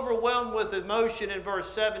so overwhelmed with emotion in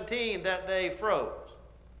verse 17 that they froze.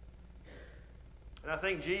 And I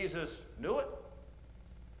think Jesus knew it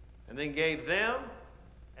and then gave them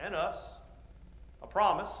and us a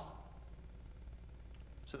promise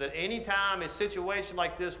so that any time a situation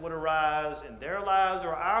like this would arise in their lives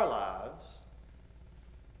or our lives,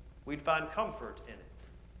 we'd find comfort in it.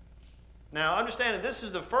 Now, understand that this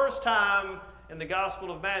is the first time in the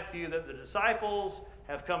Gospel of Matthew that the disciples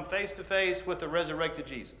have come face to face with the resurrected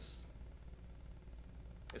Jesus.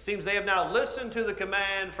 It seems they have now listened to the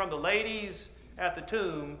command from the ladies at the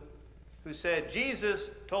tomb who said, Jesus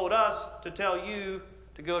told us to tell you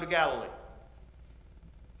to go to Galilee.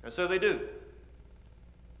 And so they do.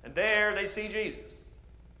 And there they see Jesus.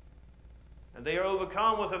 And they are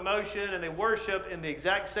overcome with emotion, and they worship in the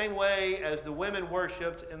exact same way as the women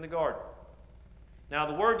worshiped in the garden. Now,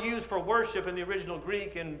 the word used for worship in the original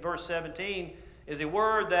Greek in verse 17 is a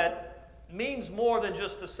word that means more than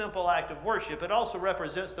just the simple act of worship. It also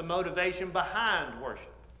represents the motivation behind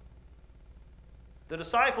worship. The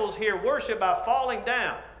disciples here worship by falling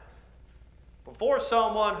down before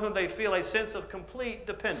someone whom they feel a sense of complete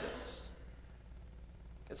dependence.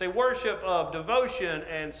 It's a worship of devotion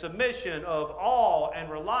and submission, of awe and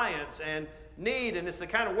reliance and need, and it's the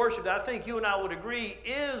kind of worship that I think you and I would agree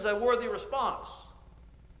is a worthy response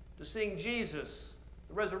to seeing Jesus,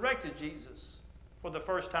 the resurrected Jesus, for the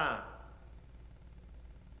first time.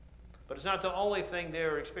 But it's not the only thing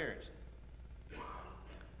they're experiencing.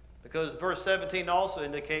 Because verse 17 also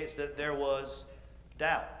indicates that there was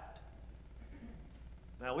doubt.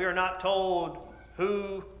 Now, we are not told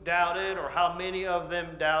who doubted or how many of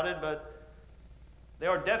them doubted, but they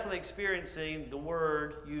are definitely experiencing the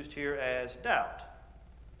word used here as doubt.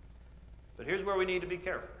 But here's where we need to be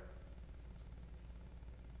careful.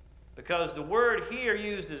 Because the word here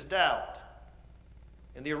used as doubt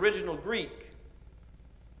in the original Greek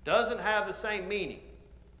doesn't have the same meaning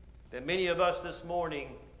that many of us this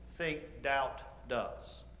morning think doubt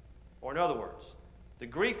does. Or in other words, the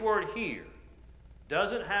Greek word here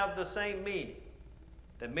doesn't have the same meaning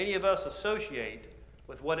that many of us associate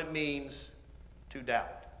with what it means to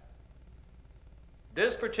doubt.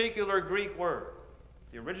 This particular Greek word,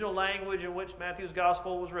 the original language in which Matthew's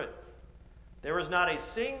gospel was written, there is not a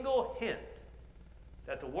single hint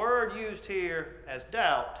that the word used here as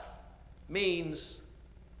doubt means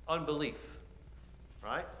unbelief,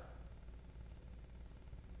 right?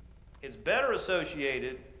 It's better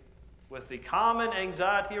associated with the common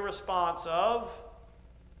anxiety response of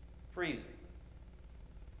freezing.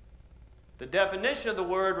 The definition of the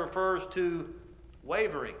word refers to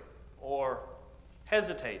wavering or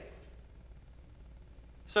hesitating.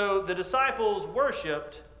 So the disciples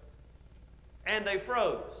worshiped and they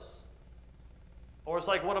froze. Or it's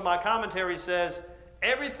like one of my commentaries says,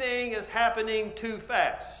 everything is happening too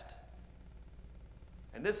fast.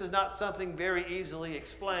 And this is not something very easily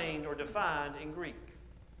explained or defined in Greek.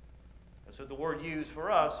 And so the word used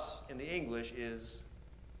for us in the English is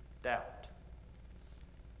doubt.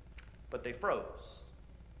 But they froze.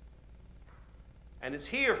 And it's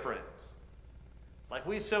here, friends, like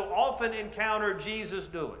we so often encounter Jesus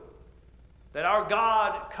doing, that our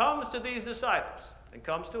God comes to these disciples and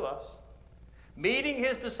comes to us, meeting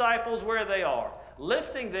his disciples where they are,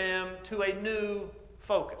 lifting them to a new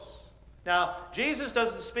focus. Now, Jesus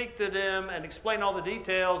doesn't speak to them and explain all the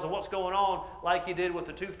details of what's going on like he did with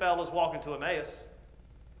the two fellows walking to Emmaus.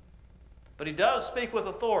 But he does speak with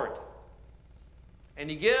authority. And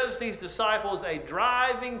he gives these disciples a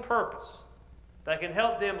driving purpose that can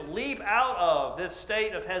help them leap out of this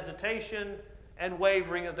state of hesitation and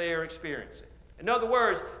wavering that they are experiencing. In other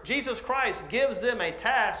words, Jesus Christ gives them a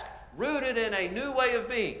task rooted in a new way of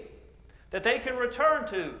being that they can return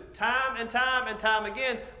to time and time and time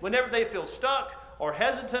again whenever they feel stuck or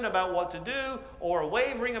hesitant about what to do or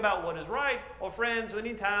wavering about what is right, or friends,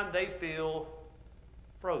 anytime they feel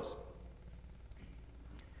frozen.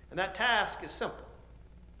 And that task is simple.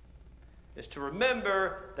 It's to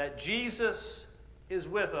remember that Jesus is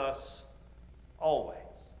with us always.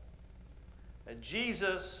 That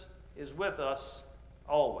Jesus is with us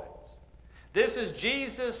always. This is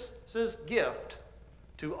Jesus' gift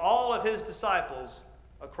to all of his disciples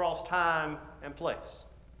across time and place.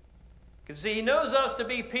 Because see, he knows us to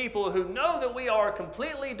be people who know that we are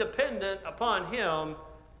completely dependent upon him,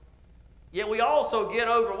 yet we also get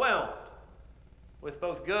overwhelmed with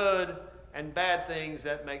both good and bad things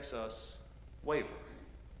that makes us waver.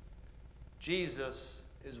 Jesus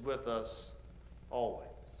is with us always.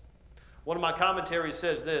 One of my commentaries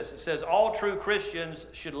says this. It says, all true Christians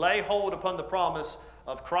should lay hold upon the promise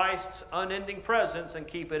of Christ's unending presence and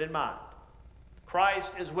keep it in mind.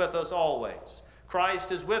 Christ is with us always.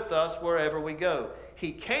 Christ is with us wherever we go.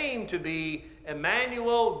 He came to be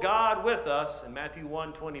Emmanuel, God with us, in Matthew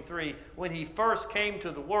 1:23. When he first came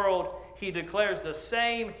to the world, he declares the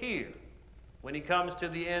same here when he comes to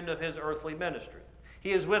the end of his earthly ministry.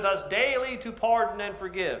 He is with us daily to pardon and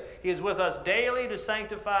forgive. He is with us daily to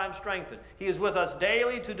sanctify and strengthen. He is with us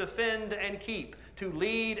daily to defend and keep, to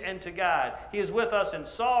lead and to guide. He is with us in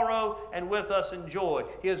sorrow and with us in joy.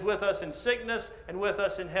 He is with us in sickness and with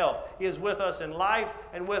us in health. He is with us in life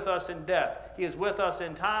and with us in death. He is with us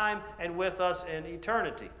in time and with us in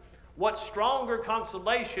eternity. What stronger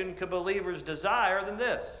consolation could believers desire than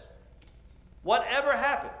this? Whatever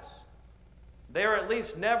happens, they are at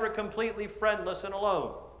least never completely friendless and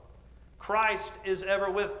alone. Christ is ever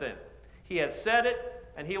with them. He has said it,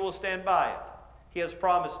 and He will stand by it. He has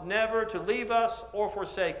promised never to leave us or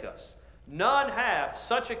forsake us. None have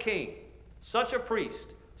such a king, such a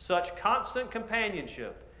priest, such constant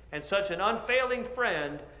companionship, and such an unfailing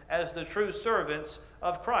friend as the true servants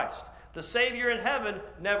of Christ. The Savior in heaven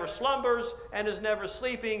never slumbers and is never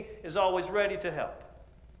sleeping, is always ready to help.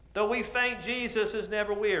 Though we faint, Jesus is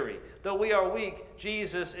never weary. Though we are weak,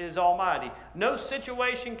 Jesus is almighty. No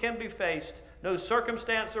situation can be faced, no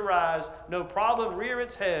circumstance arise, no problem rear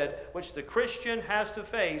its head, which the Christian has to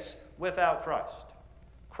face without Christ.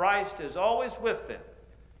 Christ is always with them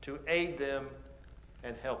to aid them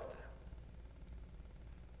and help them.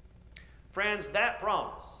 Friends, that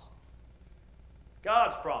promise,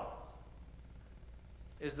 God's promise,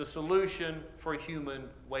 is the solution for human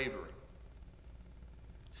wavering.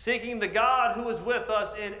 Seeking the God who is with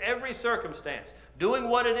us in every circumstance, doing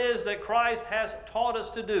what it is that Christ has taught us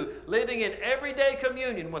to do, living in everyday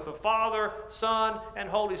communion with the Father, Son, and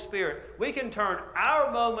Holy Spirit, we can turn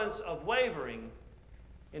our moments of wavering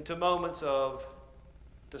into moments of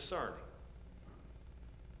discerning.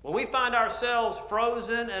 When we find ourselves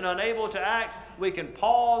frozen and unable to act, we can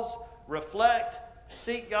pause, reflect,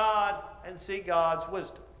 seek God, and seek God's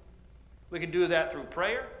wisdom. We can do that through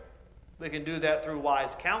prayer. We can do that through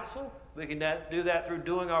wise counsel. We can do that through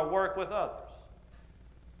doing our work with others.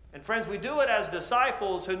 And friends, we do it as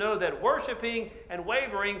disciples who know that worshiping and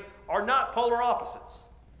wavering are not polar opposites.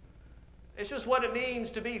 It's just what it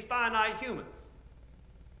means to be finite humans.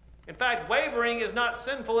 In fact, wavering is not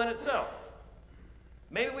sinful in itself.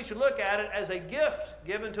 Maybe we should look at it as a gift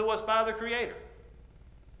given to us by the Creator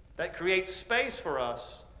that creates space for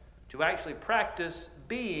us to actually practice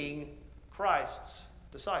being Christ's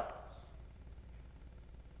disciples.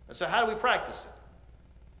 And so how do we practice it?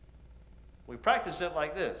 We practice it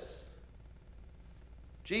like this.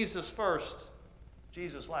 Jesus first,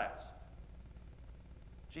 Jesus last.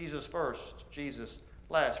 Jesus first, Jesus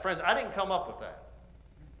last. Friends, I didn't come up with that.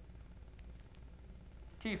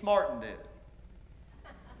 Keith Martin did.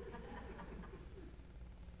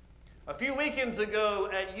 A few weekends ago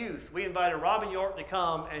at youth, we invited Robin York to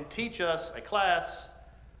come and teach us a class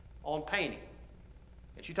on painting.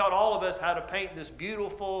 And she taught all of us how to paint this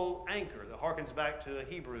beautiful anchor that harkens back to a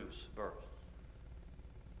Hebrews verse.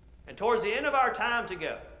 And towards the end of our time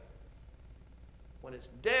together, when it's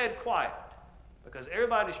dead quiet, because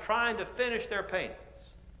everybody's trying to finish their paintings,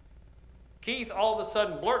 Keith all of a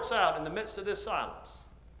sudden blurts out in the midst of this silence,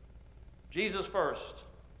 Jesus first,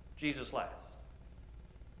 Jesus last.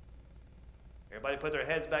 Everybody put their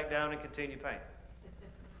heads back down and continue painting.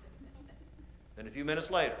 Then a few minutes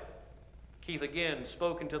later, Keith again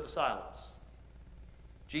spoke into the silence.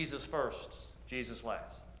 Jesus first, Jesus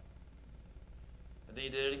last. And then he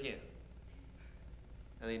did it again.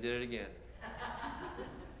 And then he did it again.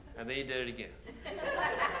 And then he did it again.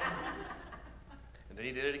 And then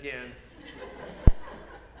he did it again.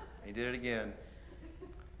 And he did it again.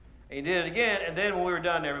 And he did it again. And then when we were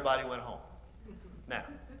done, everybody went home. Now,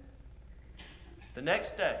 the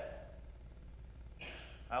next day,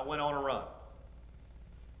 I went on a run.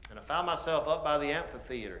 And I found myself up by the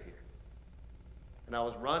amphitheater here. And I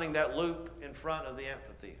was running that loop in front of the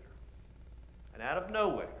amphitheater. And out of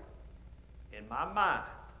nowhere, in my mind,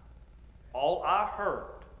 all I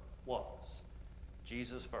heard was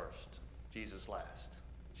Jesus first, Jesus last.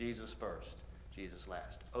 Jesus first, Jesus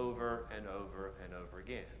last. Over and over and over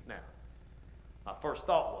again. Now, my first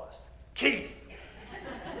thought was, Keith!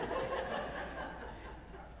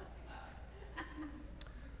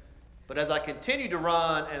 But as I continued to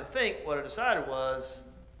run and think, what I decided was,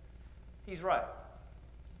 he's right.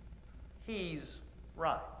 He's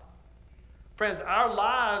right. Friends, our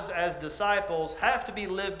lives as disciples have to be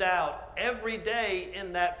lived out every day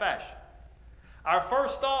in that fashion. Our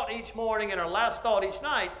first thought each morning and our last thought each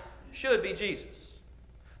night should be Jesus.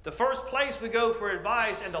 The first place we go for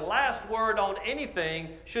advice and the last word on anything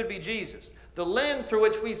should be Jesus. The lens through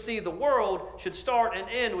which we see the world should start and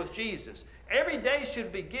end with Jesus. Every day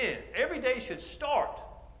should begin, every day should start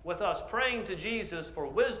with us praying to Jesus for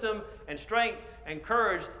wisdom and strength and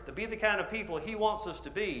courage to be the kind of people He wants us to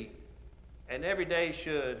be. And every day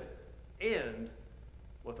should end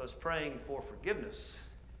with us praying for forgiveness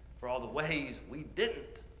for all the ways we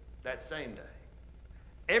didn't that same day.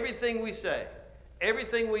 Everything we say,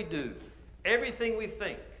 everything we do, everything we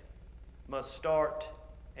think must start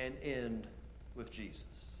and end with Jesus.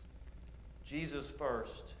 Jesus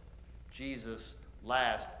first, Jesus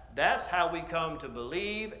last. That's how we come to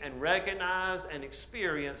believe and recognize and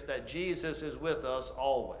experience that Jesus is with us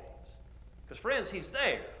always. Because friends, He's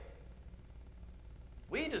there.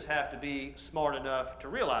 We just have to be smart enough to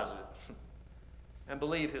realize it and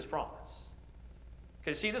believe His promise.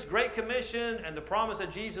 Because see, this Great Commission and the promise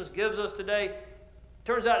that Jesus gives us today,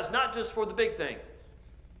 turns out it's not just for the big things.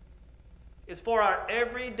 It's for our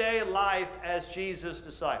everyday life as Jesus'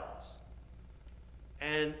 disciples.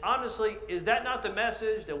 And honestly, is that not the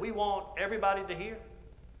message that we want everybody to hear?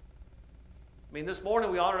 I mean, this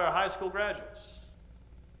morning we honored our high school graduates.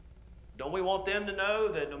 Don't we want them to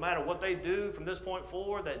know that no matter what they do from this point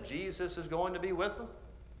forward, that Jesus is going to be with them?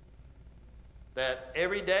 That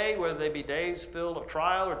every day, whether they be days filled of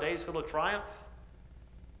trial or days filled of triumph,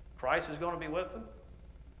 Christ is going to be with them?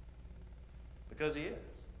 Because He is.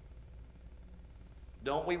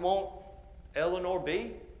 Don't we want Eleanor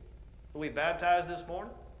B., who we baptized this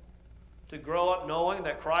morning, to grow up knowing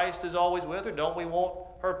that Christ is always with her? Don't we want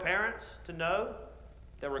her parents to know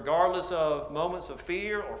that regardless of moments of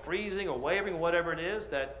fear or freezing or wavering, whatever it is,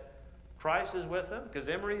 that Christ is with them? Because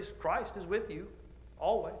Emery's, Christ is with you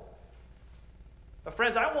always. But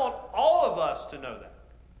friends, I want all of us to know that.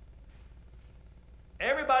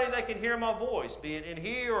 Everybody that can hear my voice, be it in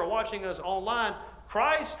here or watching us online,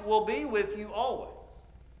 Christ will be with you always.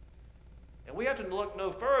 And we have to look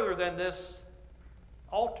no further than this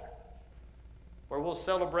altar, where we'll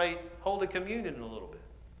celebrate Holy Communion in a little bit.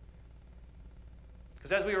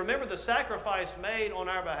 Because as we remember the sacrifice made on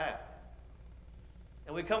our behalf,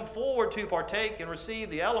 and we come forward to partake and receive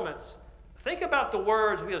the elements, think about the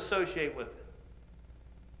words we associate with it.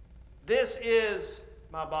 This is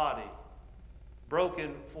my body,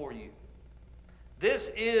 broken for you.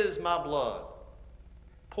 This is my blood,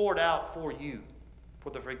 poured out for you, for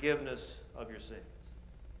the forgiveness of your sins.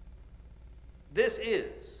 This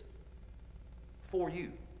is for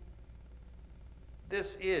you.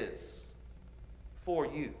 This is for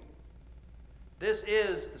you. This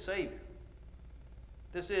is the Savior.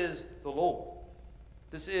 This is the Lord.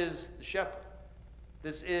 This is the Shepherd.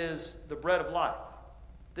 This is the bread of life.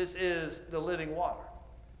 This is the living water.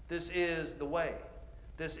 This is the way.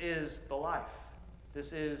 This is the life.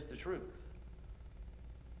 This is the truth.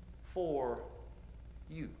 For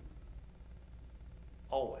you.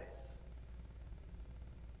 Always.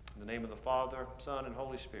 In the name of the Father, Son, and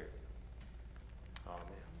Holy Spirit. Amen.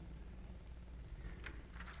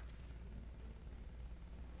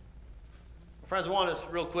 Friends, I want us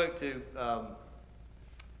real quick to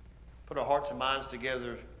put our hearts and minds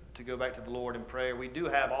together to go back to the Lord in prayer. We do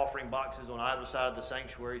have offering boxes on either side of the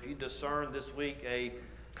sanctuary. If you discern this week a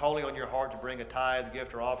calling on your heart to bring a tithe,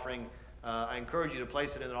 gift, or offering, I encourage you to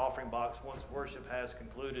place it in an offering box once worship has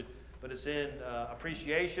concluded. But it's in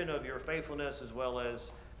appreciation of your faithfulness as well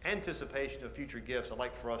as anticipation of future gifts. I'd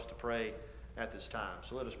like for us to pray at this time.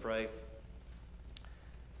 So let us pray.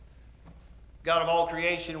 God of all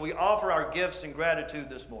creation, we offer our gifts in gratitude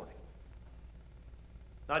this morning.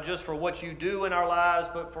 Not just for what you do in our lives,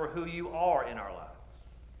 but for who you are in our lives.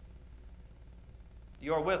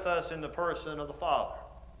 You are with us in the person of the Father,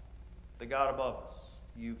 the God above us.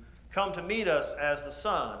 You come to meet us as the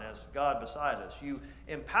Son, as God beside us. You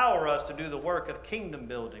empower us to do the work of kingdom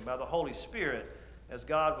building by the Holy Spirit as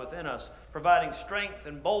God within us, providing strength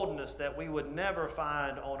and boldness that we would never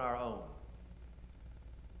find on our own.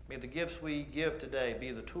 May the gifts we give today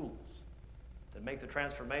be the tools that make the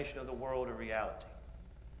transformation of the world a reality.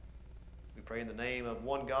 We pray in the name of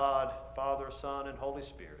one God, Father, Son, and Holy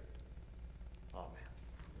Spirit. Amen.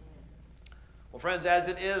 Well, friends, as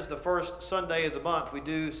it is the first Sunday of the month, we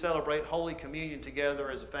do celebrate Holy Communion together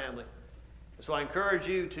as a family. And so I encourage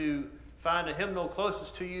you to find a hymnal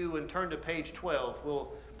closest to you and turn to page 12.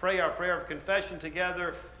 We'll pray our prayer of confession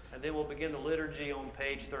together, and then we'll begin the liturgy on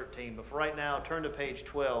page 13. But for right now, turn to page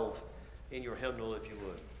 12 in your hymnal, if you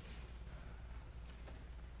would.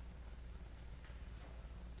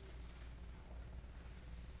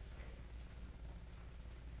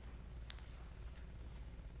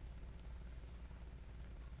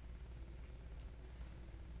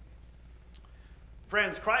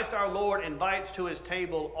 Friends, Christ our Lord invites to his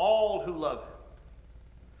table all who love him,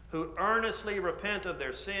 who earnestly repent of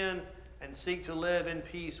their sin and seek to live in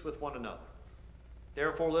peace with one another.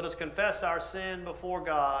 Therefore, let us confess our sin before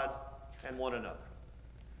God and one another.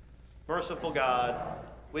 Merciful God,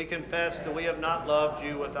 we confess that we have not loved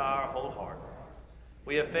you with our whole heart.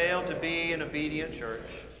 We have failed to be an obedient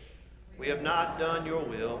church. We have not done your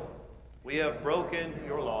will. We have broken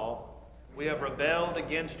your law. We have rebelled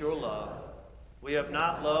against your love. We have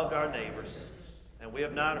not loved our neighbors, and we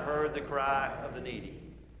have not heard the cry of the needy.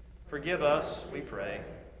 Forgive us, we pray.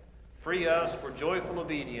 Free us for joyful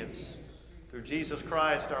obedience through Jesus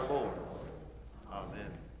Christ our Lord.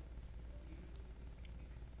 Amen.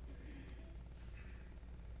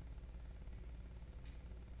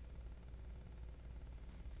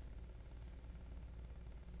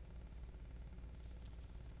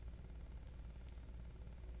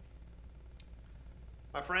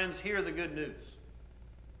 My friends, hear the good news.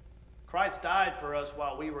 Christ died for us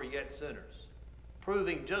while we were yet sinners,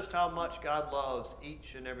 proving just how much God loves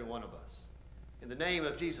each and every one of us. In the name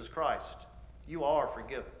of Jesus Christ, you are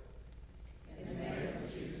forgiven. In the name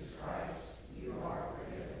of Jesus Christ, you are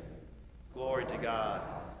forgiven. Glory to God.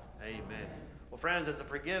 Amen. Well, friends, as the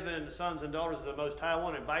forgiven sons and daughters of the Most High, I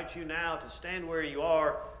want to invite you now to stand where you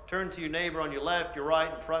are, turn to your neighbor on your left, your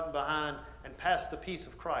right, in front and behind, and pass the peace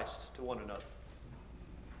of Christ to one another.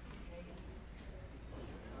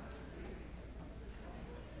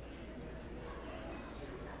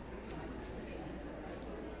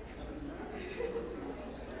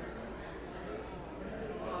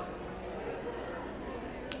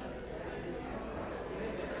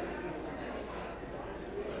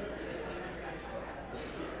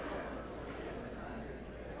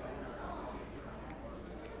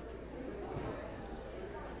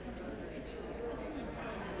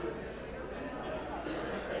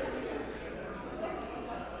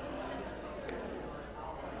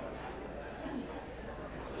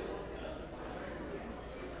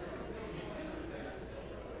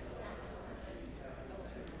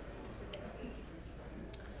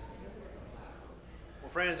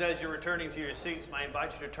 Friends, as you're returning to your seats, I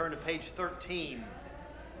invite you to turn to page 13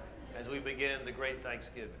 as we begin the Great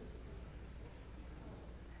Thanksgiving.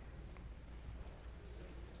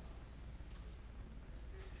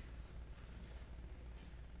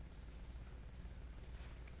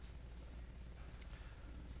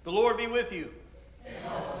 The Lord be with you. And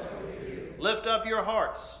also with you. Lift up your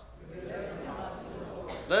hearts. We lift them up to the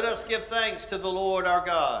Lord. Let us give thanks to the Lord our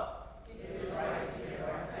God. It is right to give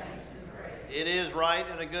our thanks and praise. It is right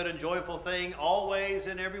and a good and joyful thing, always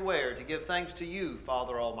and everywhere, to give thanks to you,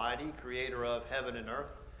 Father Almighty, creator of heaven and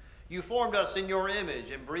earth. You formed us in your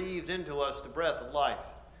image and breathed into us the breath of life.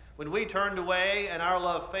 When we turned away and our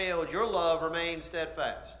love failed, your love remained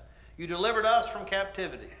steadfast. You delivered us from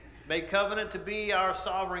captivity, made covenant to be our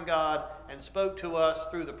sovereign God, and spoke to us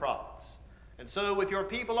through the prophets. And so with your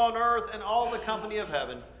people on earth and all the company of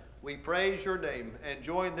heaven, we praise your name and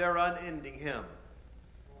join their unending hymn.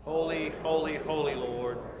 Holy, holy, holy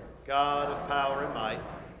Lord, God of power and might,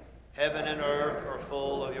 heaven and earth are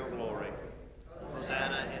full of your glory.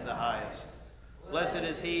 Hosanna in the highest. Blessed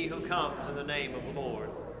is he who comes in the name of the Lord.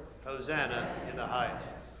 Hosanna in the highest.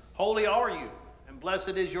 Holy are you, and blessed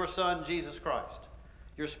is your Son, Jesus Christ.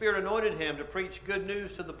 Your Spirit anointed him to preach good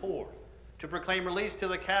news to the poor, to proclaim release to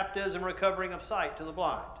the captives and recovering of sight to the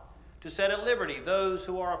blind, to set at liberty those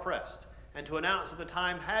who are oppressed, and to announce that the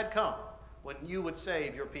time had come when you would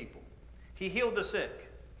save your people. He healed the sick,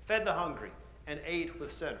 fed the hungry, and ate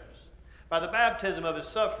with sinners. By the baptism of his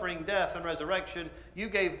suffering, death, and resurrection, you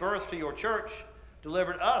gave birth to your church,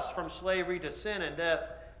 delivered us from slavery to sin and death,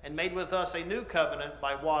 and made with us a new covenant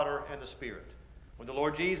by water and the Spirit. When the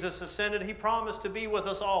Lord Jesus ascended, he promised to be with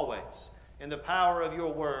us always in the power of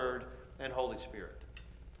your word and Holy Spirit.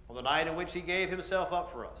 On the night in which he gave himself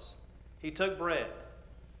up for us, he took bread,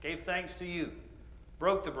 gave thanks to you,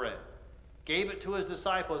 broke the bread, gave it to his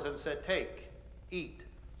disciples, and said, "Take, eat.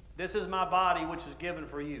 This is my body which is given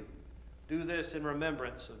for you. Do this in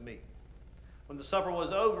remembrance of me." When the supper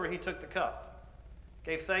was over, he took the cup,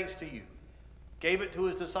 gave thanks to you, gave it to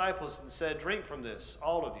his disciples, and said, "Drink from this,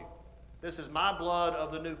 all of you. This is my blood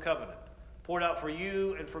of the new covenant, poured out for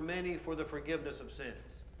you and for many for the forgiveness of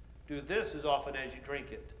sins. Do this as often as you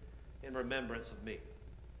drink it in remembrance of me."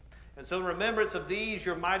 And so in remembrance of these,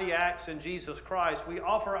 your mighty acts in Jesus Christ, we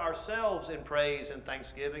offer ourselves in praise and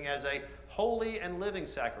thanksgiving as a holy and living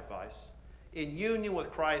sacrifice in union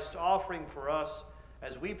with Christ's offering for us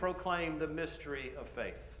as we proclaim the mystery of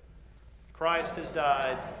faith. Christ has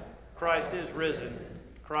died. Christ is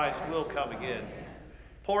risen. Christ will come again.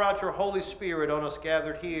 Pour out your Holy Spirit on us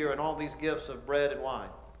gathered here and all these gifts of bread and wine.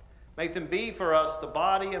 Make them be for us the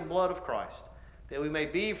body and blood of Christ, that we may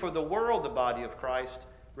be for the world the body of Christ,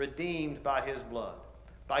 redeemed by his blood.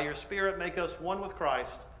 By your Spirit, make us one with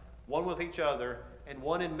Christ, one with each other, and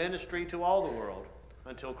one in ministry to all the world,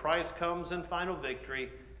 until Christ comes in final victory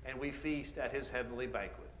and we feast at his heavenly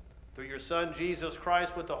banquet. Through your Son, Jesus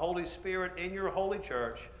Christ, with the Holy Spirit in your holy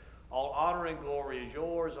church, all honor and glory is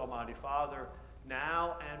yours, Almighty Father,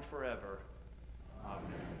 now and forever. Amen.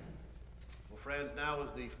 Well, friends, now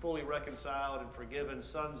as the fully reconciled and forgiven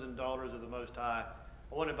sons and daughters of the Most High,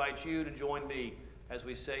 I want to invite you to join me as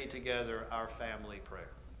we say together our family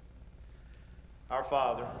prayer. Our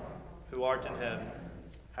Father, who art in heaven,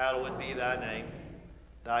 hallowed be thy name.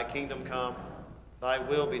 Thy kingdom come, thy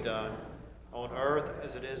will be done, on earth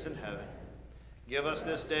as it is in heaven. Give us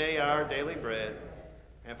this day our daily bread,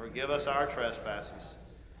 and forgive us our trespasses,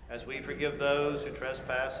 as we forgive those who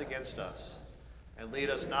trespass against us. And lead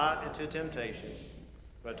us not into temptation,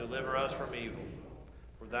 but deliver us from evil.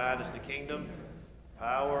 For thine is the kingdom,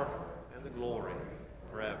 power, and the glory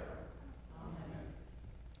forever. Amen.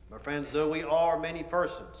 My friends, though we are many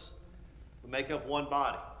persons, we make up one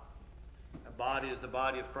body. That body is the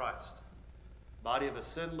body of Christ. Body of a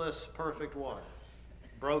sinless, perfect one,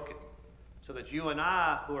 broken, so that you and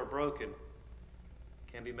I, who are broken,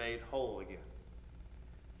 can be made whole again.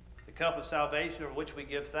 The cup of salvation over which we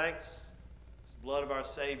give thanks is the blood of our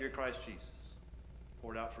Savior, Christ Jesus,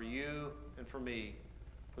 poured out for you and for me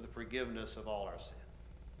for the forgiveness of all our sin.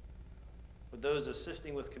 Would those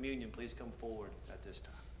assisting with communion please come forward at this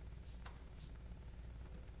time?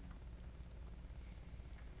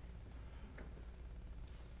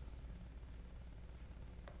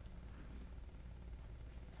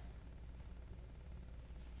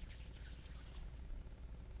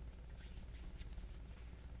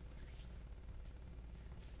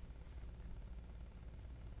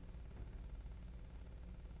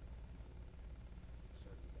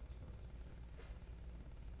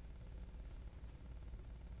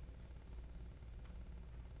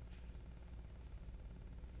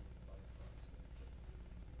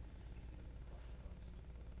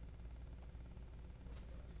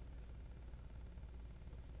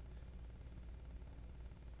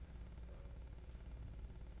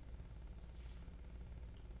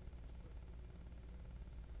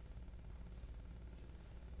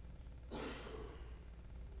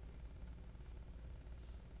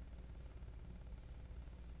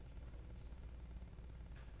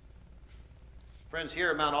 Friends, here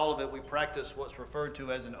at Mount Olivet, we practice what's referred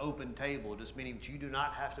to as an open table, just meaning that you do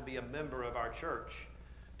not have to be a member of our church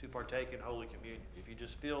to partake in Holy Communion. If you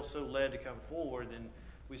just feel so led to come forward, then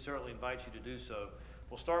we certainly invite you to do so.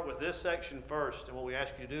 We'll start with this section first, and what we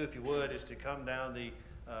ask you to do, if you would, is to come down the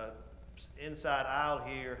inside aisle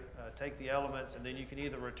here, take the elements, and then you can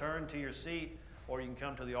either return to your seat or you can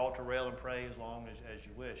come to the altar rail and pray as long as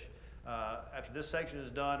you wish. After this section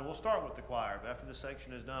is done, we'll start with the choir, but after this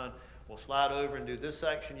section is done, we'll slide over and do this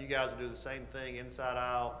section. You guys will do the same thing, inside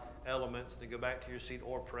aisle, elements, then go back to your seat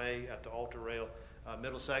or pray at the altar rail.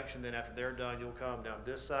 Middle section, then after they're done, you'll come down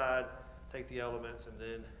this side, take the elements, and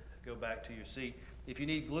then go back to your seat. If you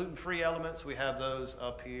need gluten-free elements, we have those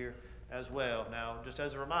up here as well. Now, just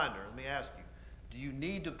as a reminder, let me ask you, do you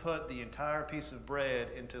need to put the entire piece of bread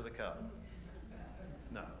into the cup?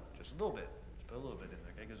 No, just a little bit. Just put a little bit in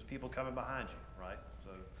there, okay? Because there's people coming behind you, right?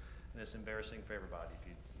 So, and it's embarrassing for everybody if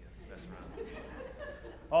you mess around.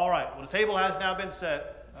 All right, well, the table has now been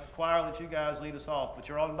set. Choir, I'll let you guys lead us off, but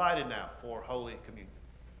you're all invited now for Holy Communion.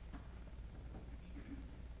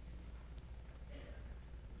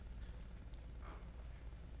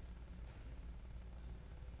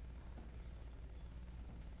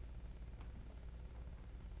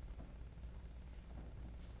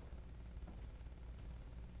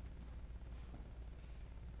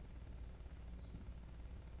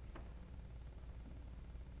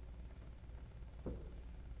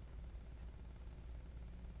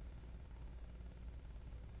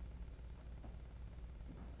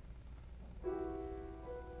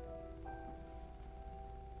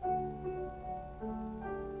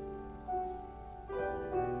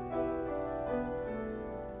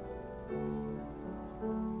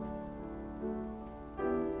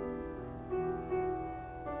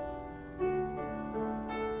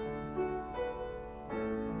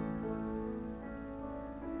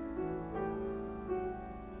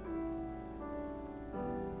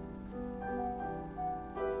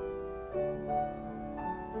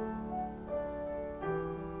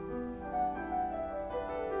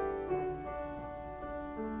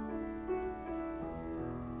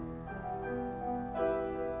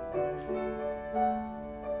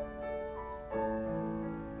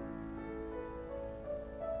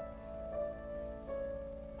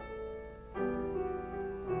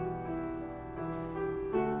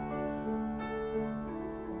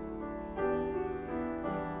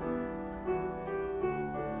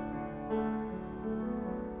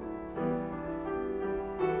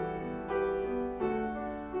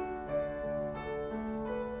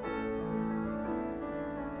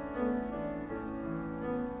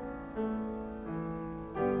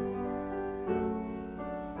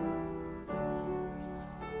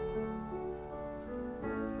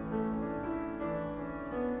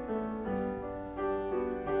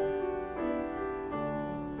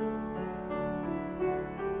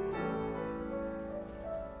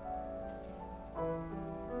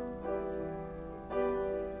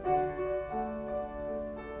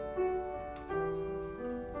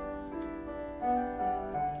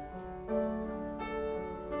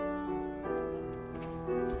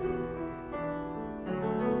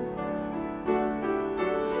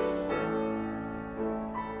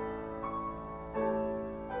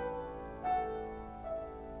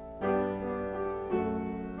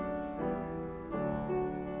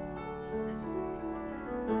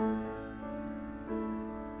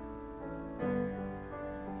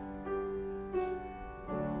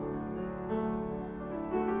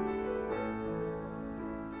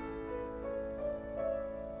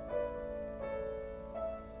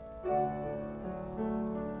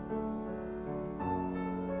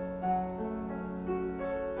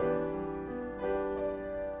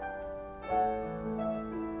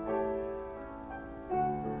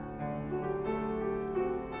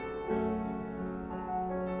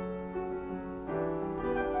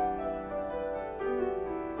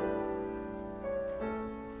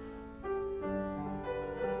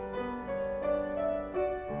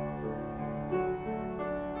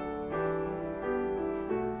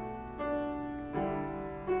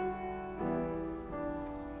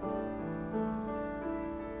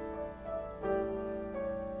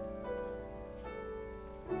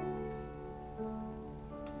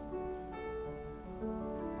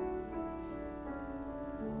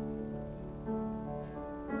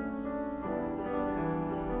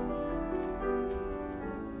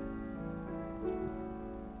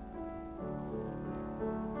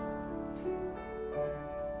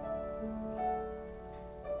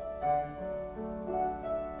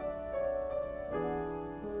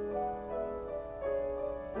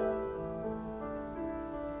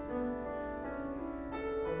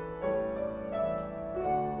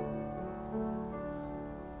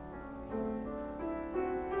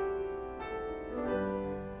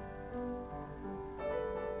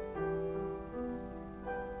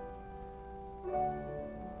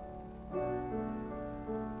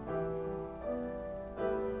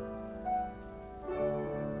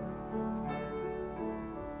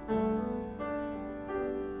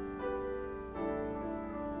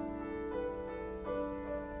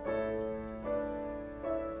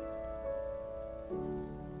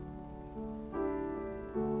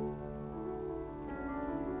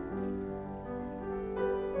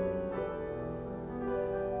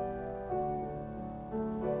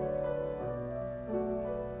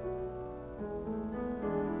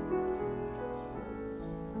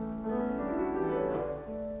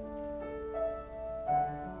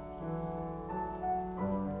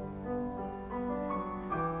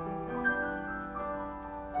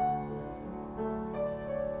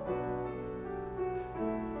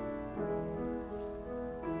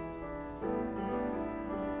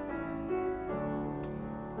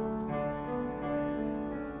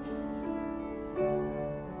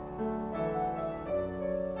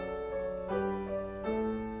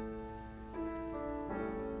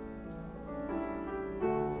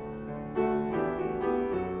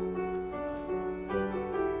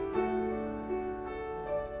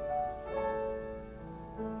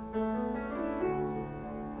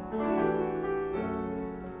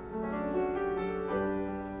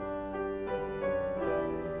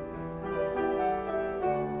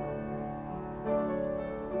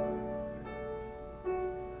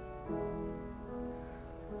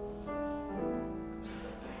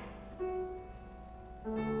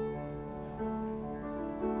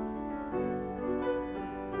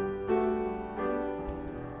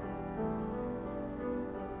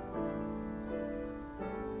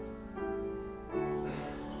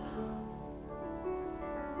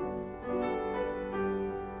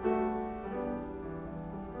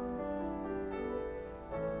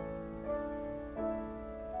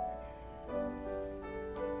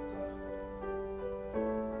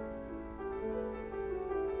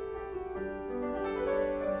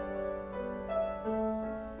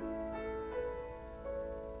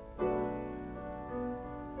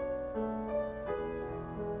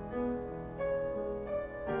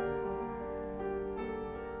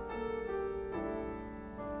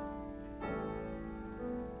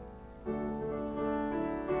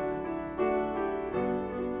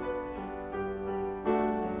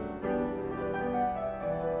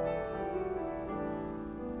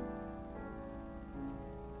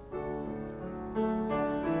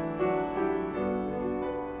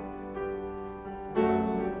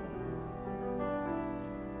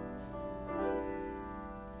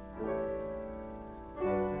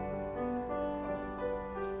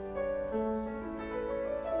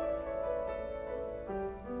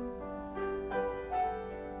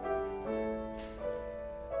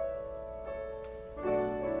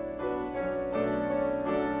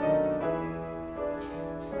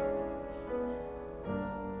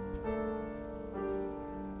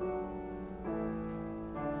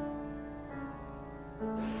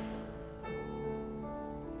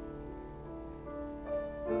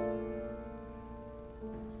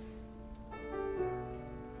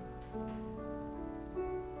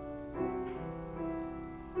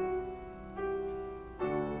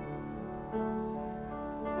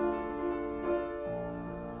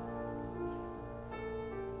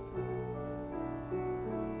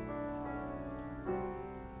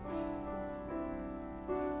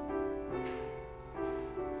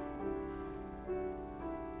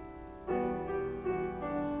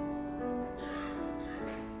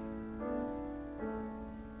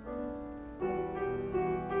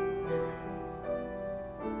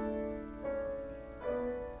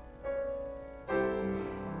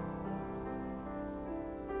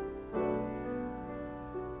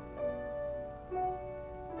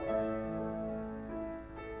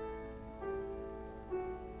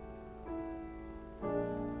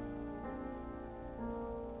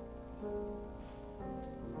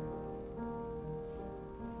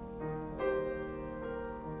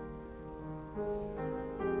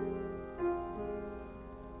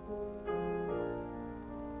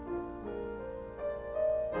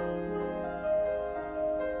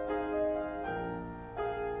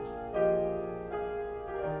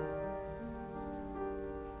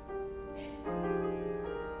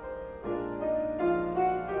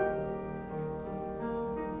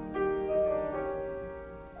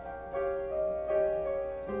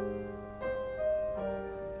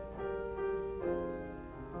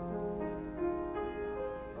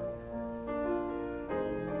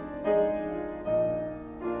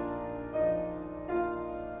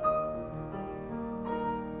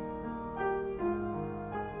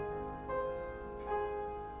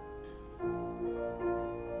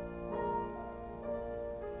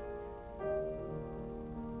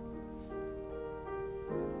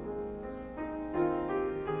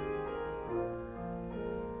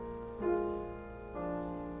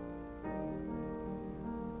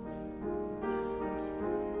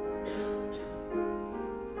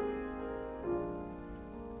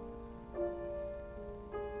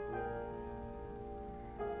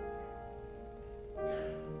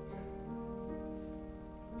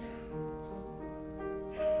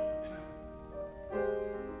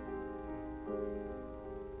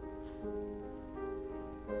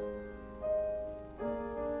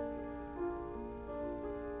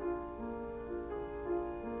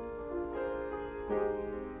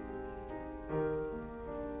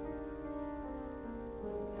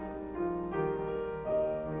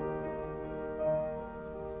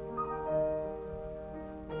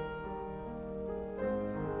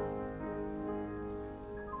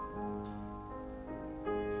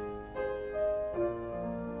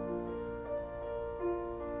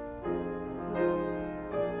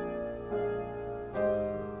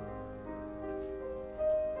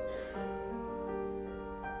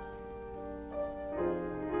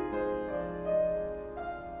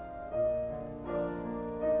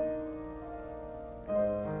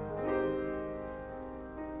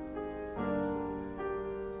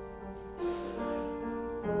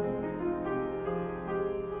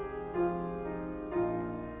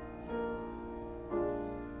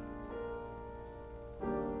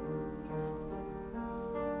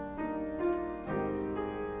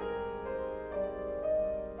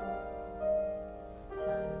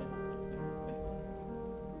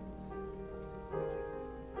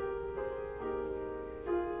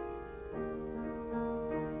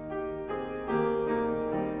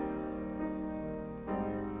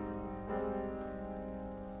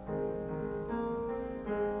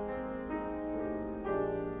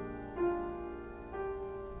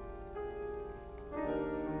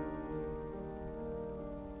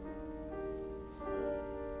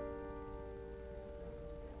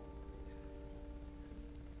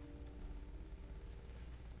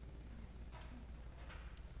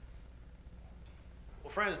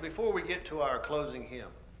 Well, friends, before we get to our closing hymn,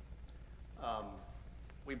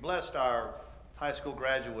 we blessed our high school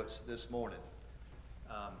graduates this morning.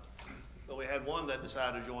 But we had one that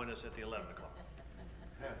decided to join us at the 11 o'clock.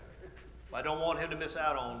 I don't want him to miss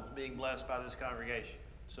out on being blessed by this congregation.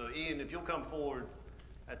 So Ian, if you'll come forward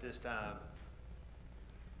at this time.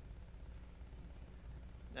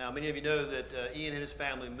 Now, many of you know that Ian and his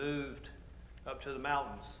family moved up to the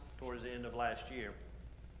mountains towards the end of last year.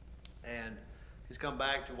 And he's come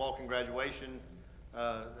back to walk in graduation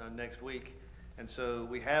next week. And so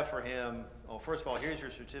we have for him, well, first of all, here's your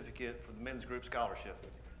certificate for the men's group scholarship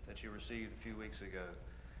that you received a few weeks ago.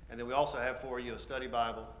 And then we also have for you a study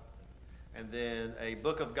Bible, and then a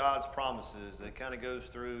book of God's promises that kind of goes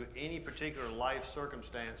through any particular life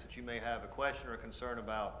circumstance that you may have a question or a concern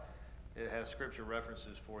about. it has scripture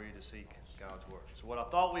references for you to seek God's word. So what I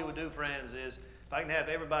thought we would do, friends, is if I can have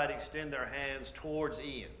everybody extend their hands towards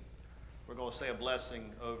Ian, we're going to say a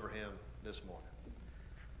blessing over him this morning.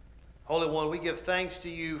 Holy One, we give thanks to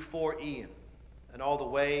you for Ian and all the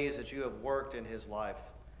ways that you have worked in his life.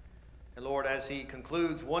 And Lord, as he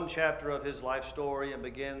concludes one chapter of his life story and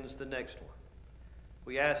begins the next one,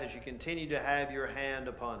 we ask that you continue to have your hand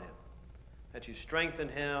upon him, that you strengthen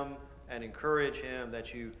him and encourage him,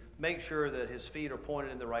 that you make sure that his feet are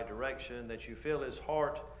pointed in the right direction, that you fill his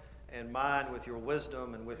heart and mind with your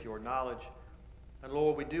wisdom and with your knowledge. And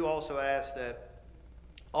Lord, we do also ask that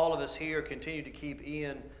all of us here continue to keep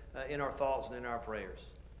Ian in our thoughts and in our prayers,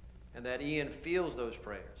 and that Ian feels those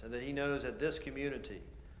prayers, and that he knows that this community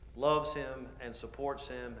loves him and supports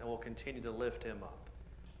him and will continue to lift him up.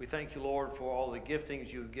 We thank you, Lord, for all the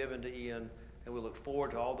giftings you've given to Ian, and we look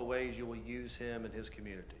forward to all the ways you will use him in his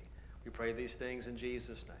community. We pray these things in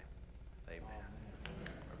Jesus' name. Amen.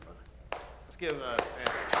 Let's give him a hand.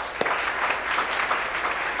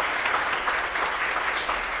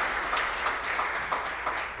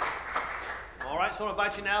 All right, so I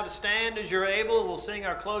invite you now to stand as you're able. We'll sing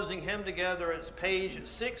our closing hymn together. It's page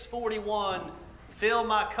 641, Fill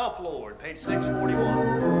My Cup, Lord, page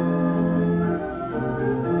 641.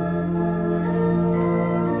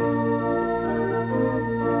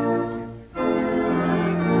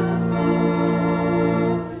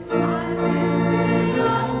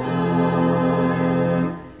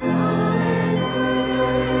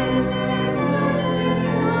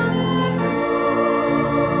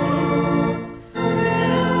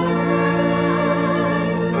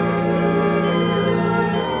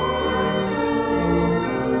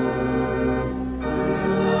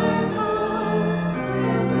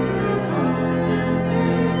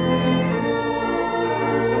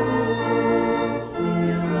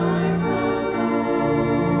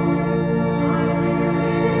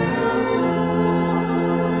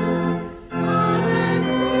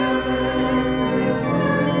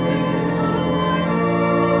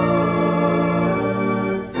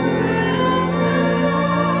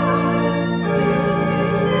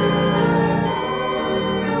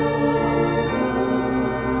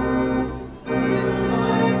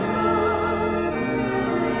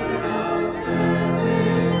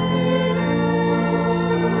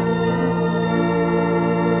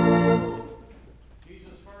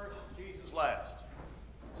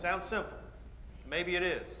 Sounds simple. Maybe it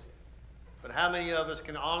is. But how many of us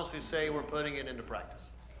can honestly say we're putting it into practice?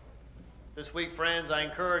 This week, friends, I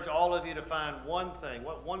encourage all of you to find one thing.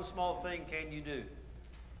 What one small thing can you do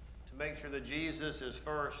to make sure that Jesus is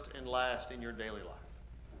first and last in your daily life?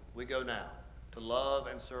 We go now to love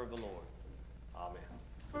and serve the Lord.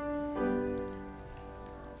 Amen.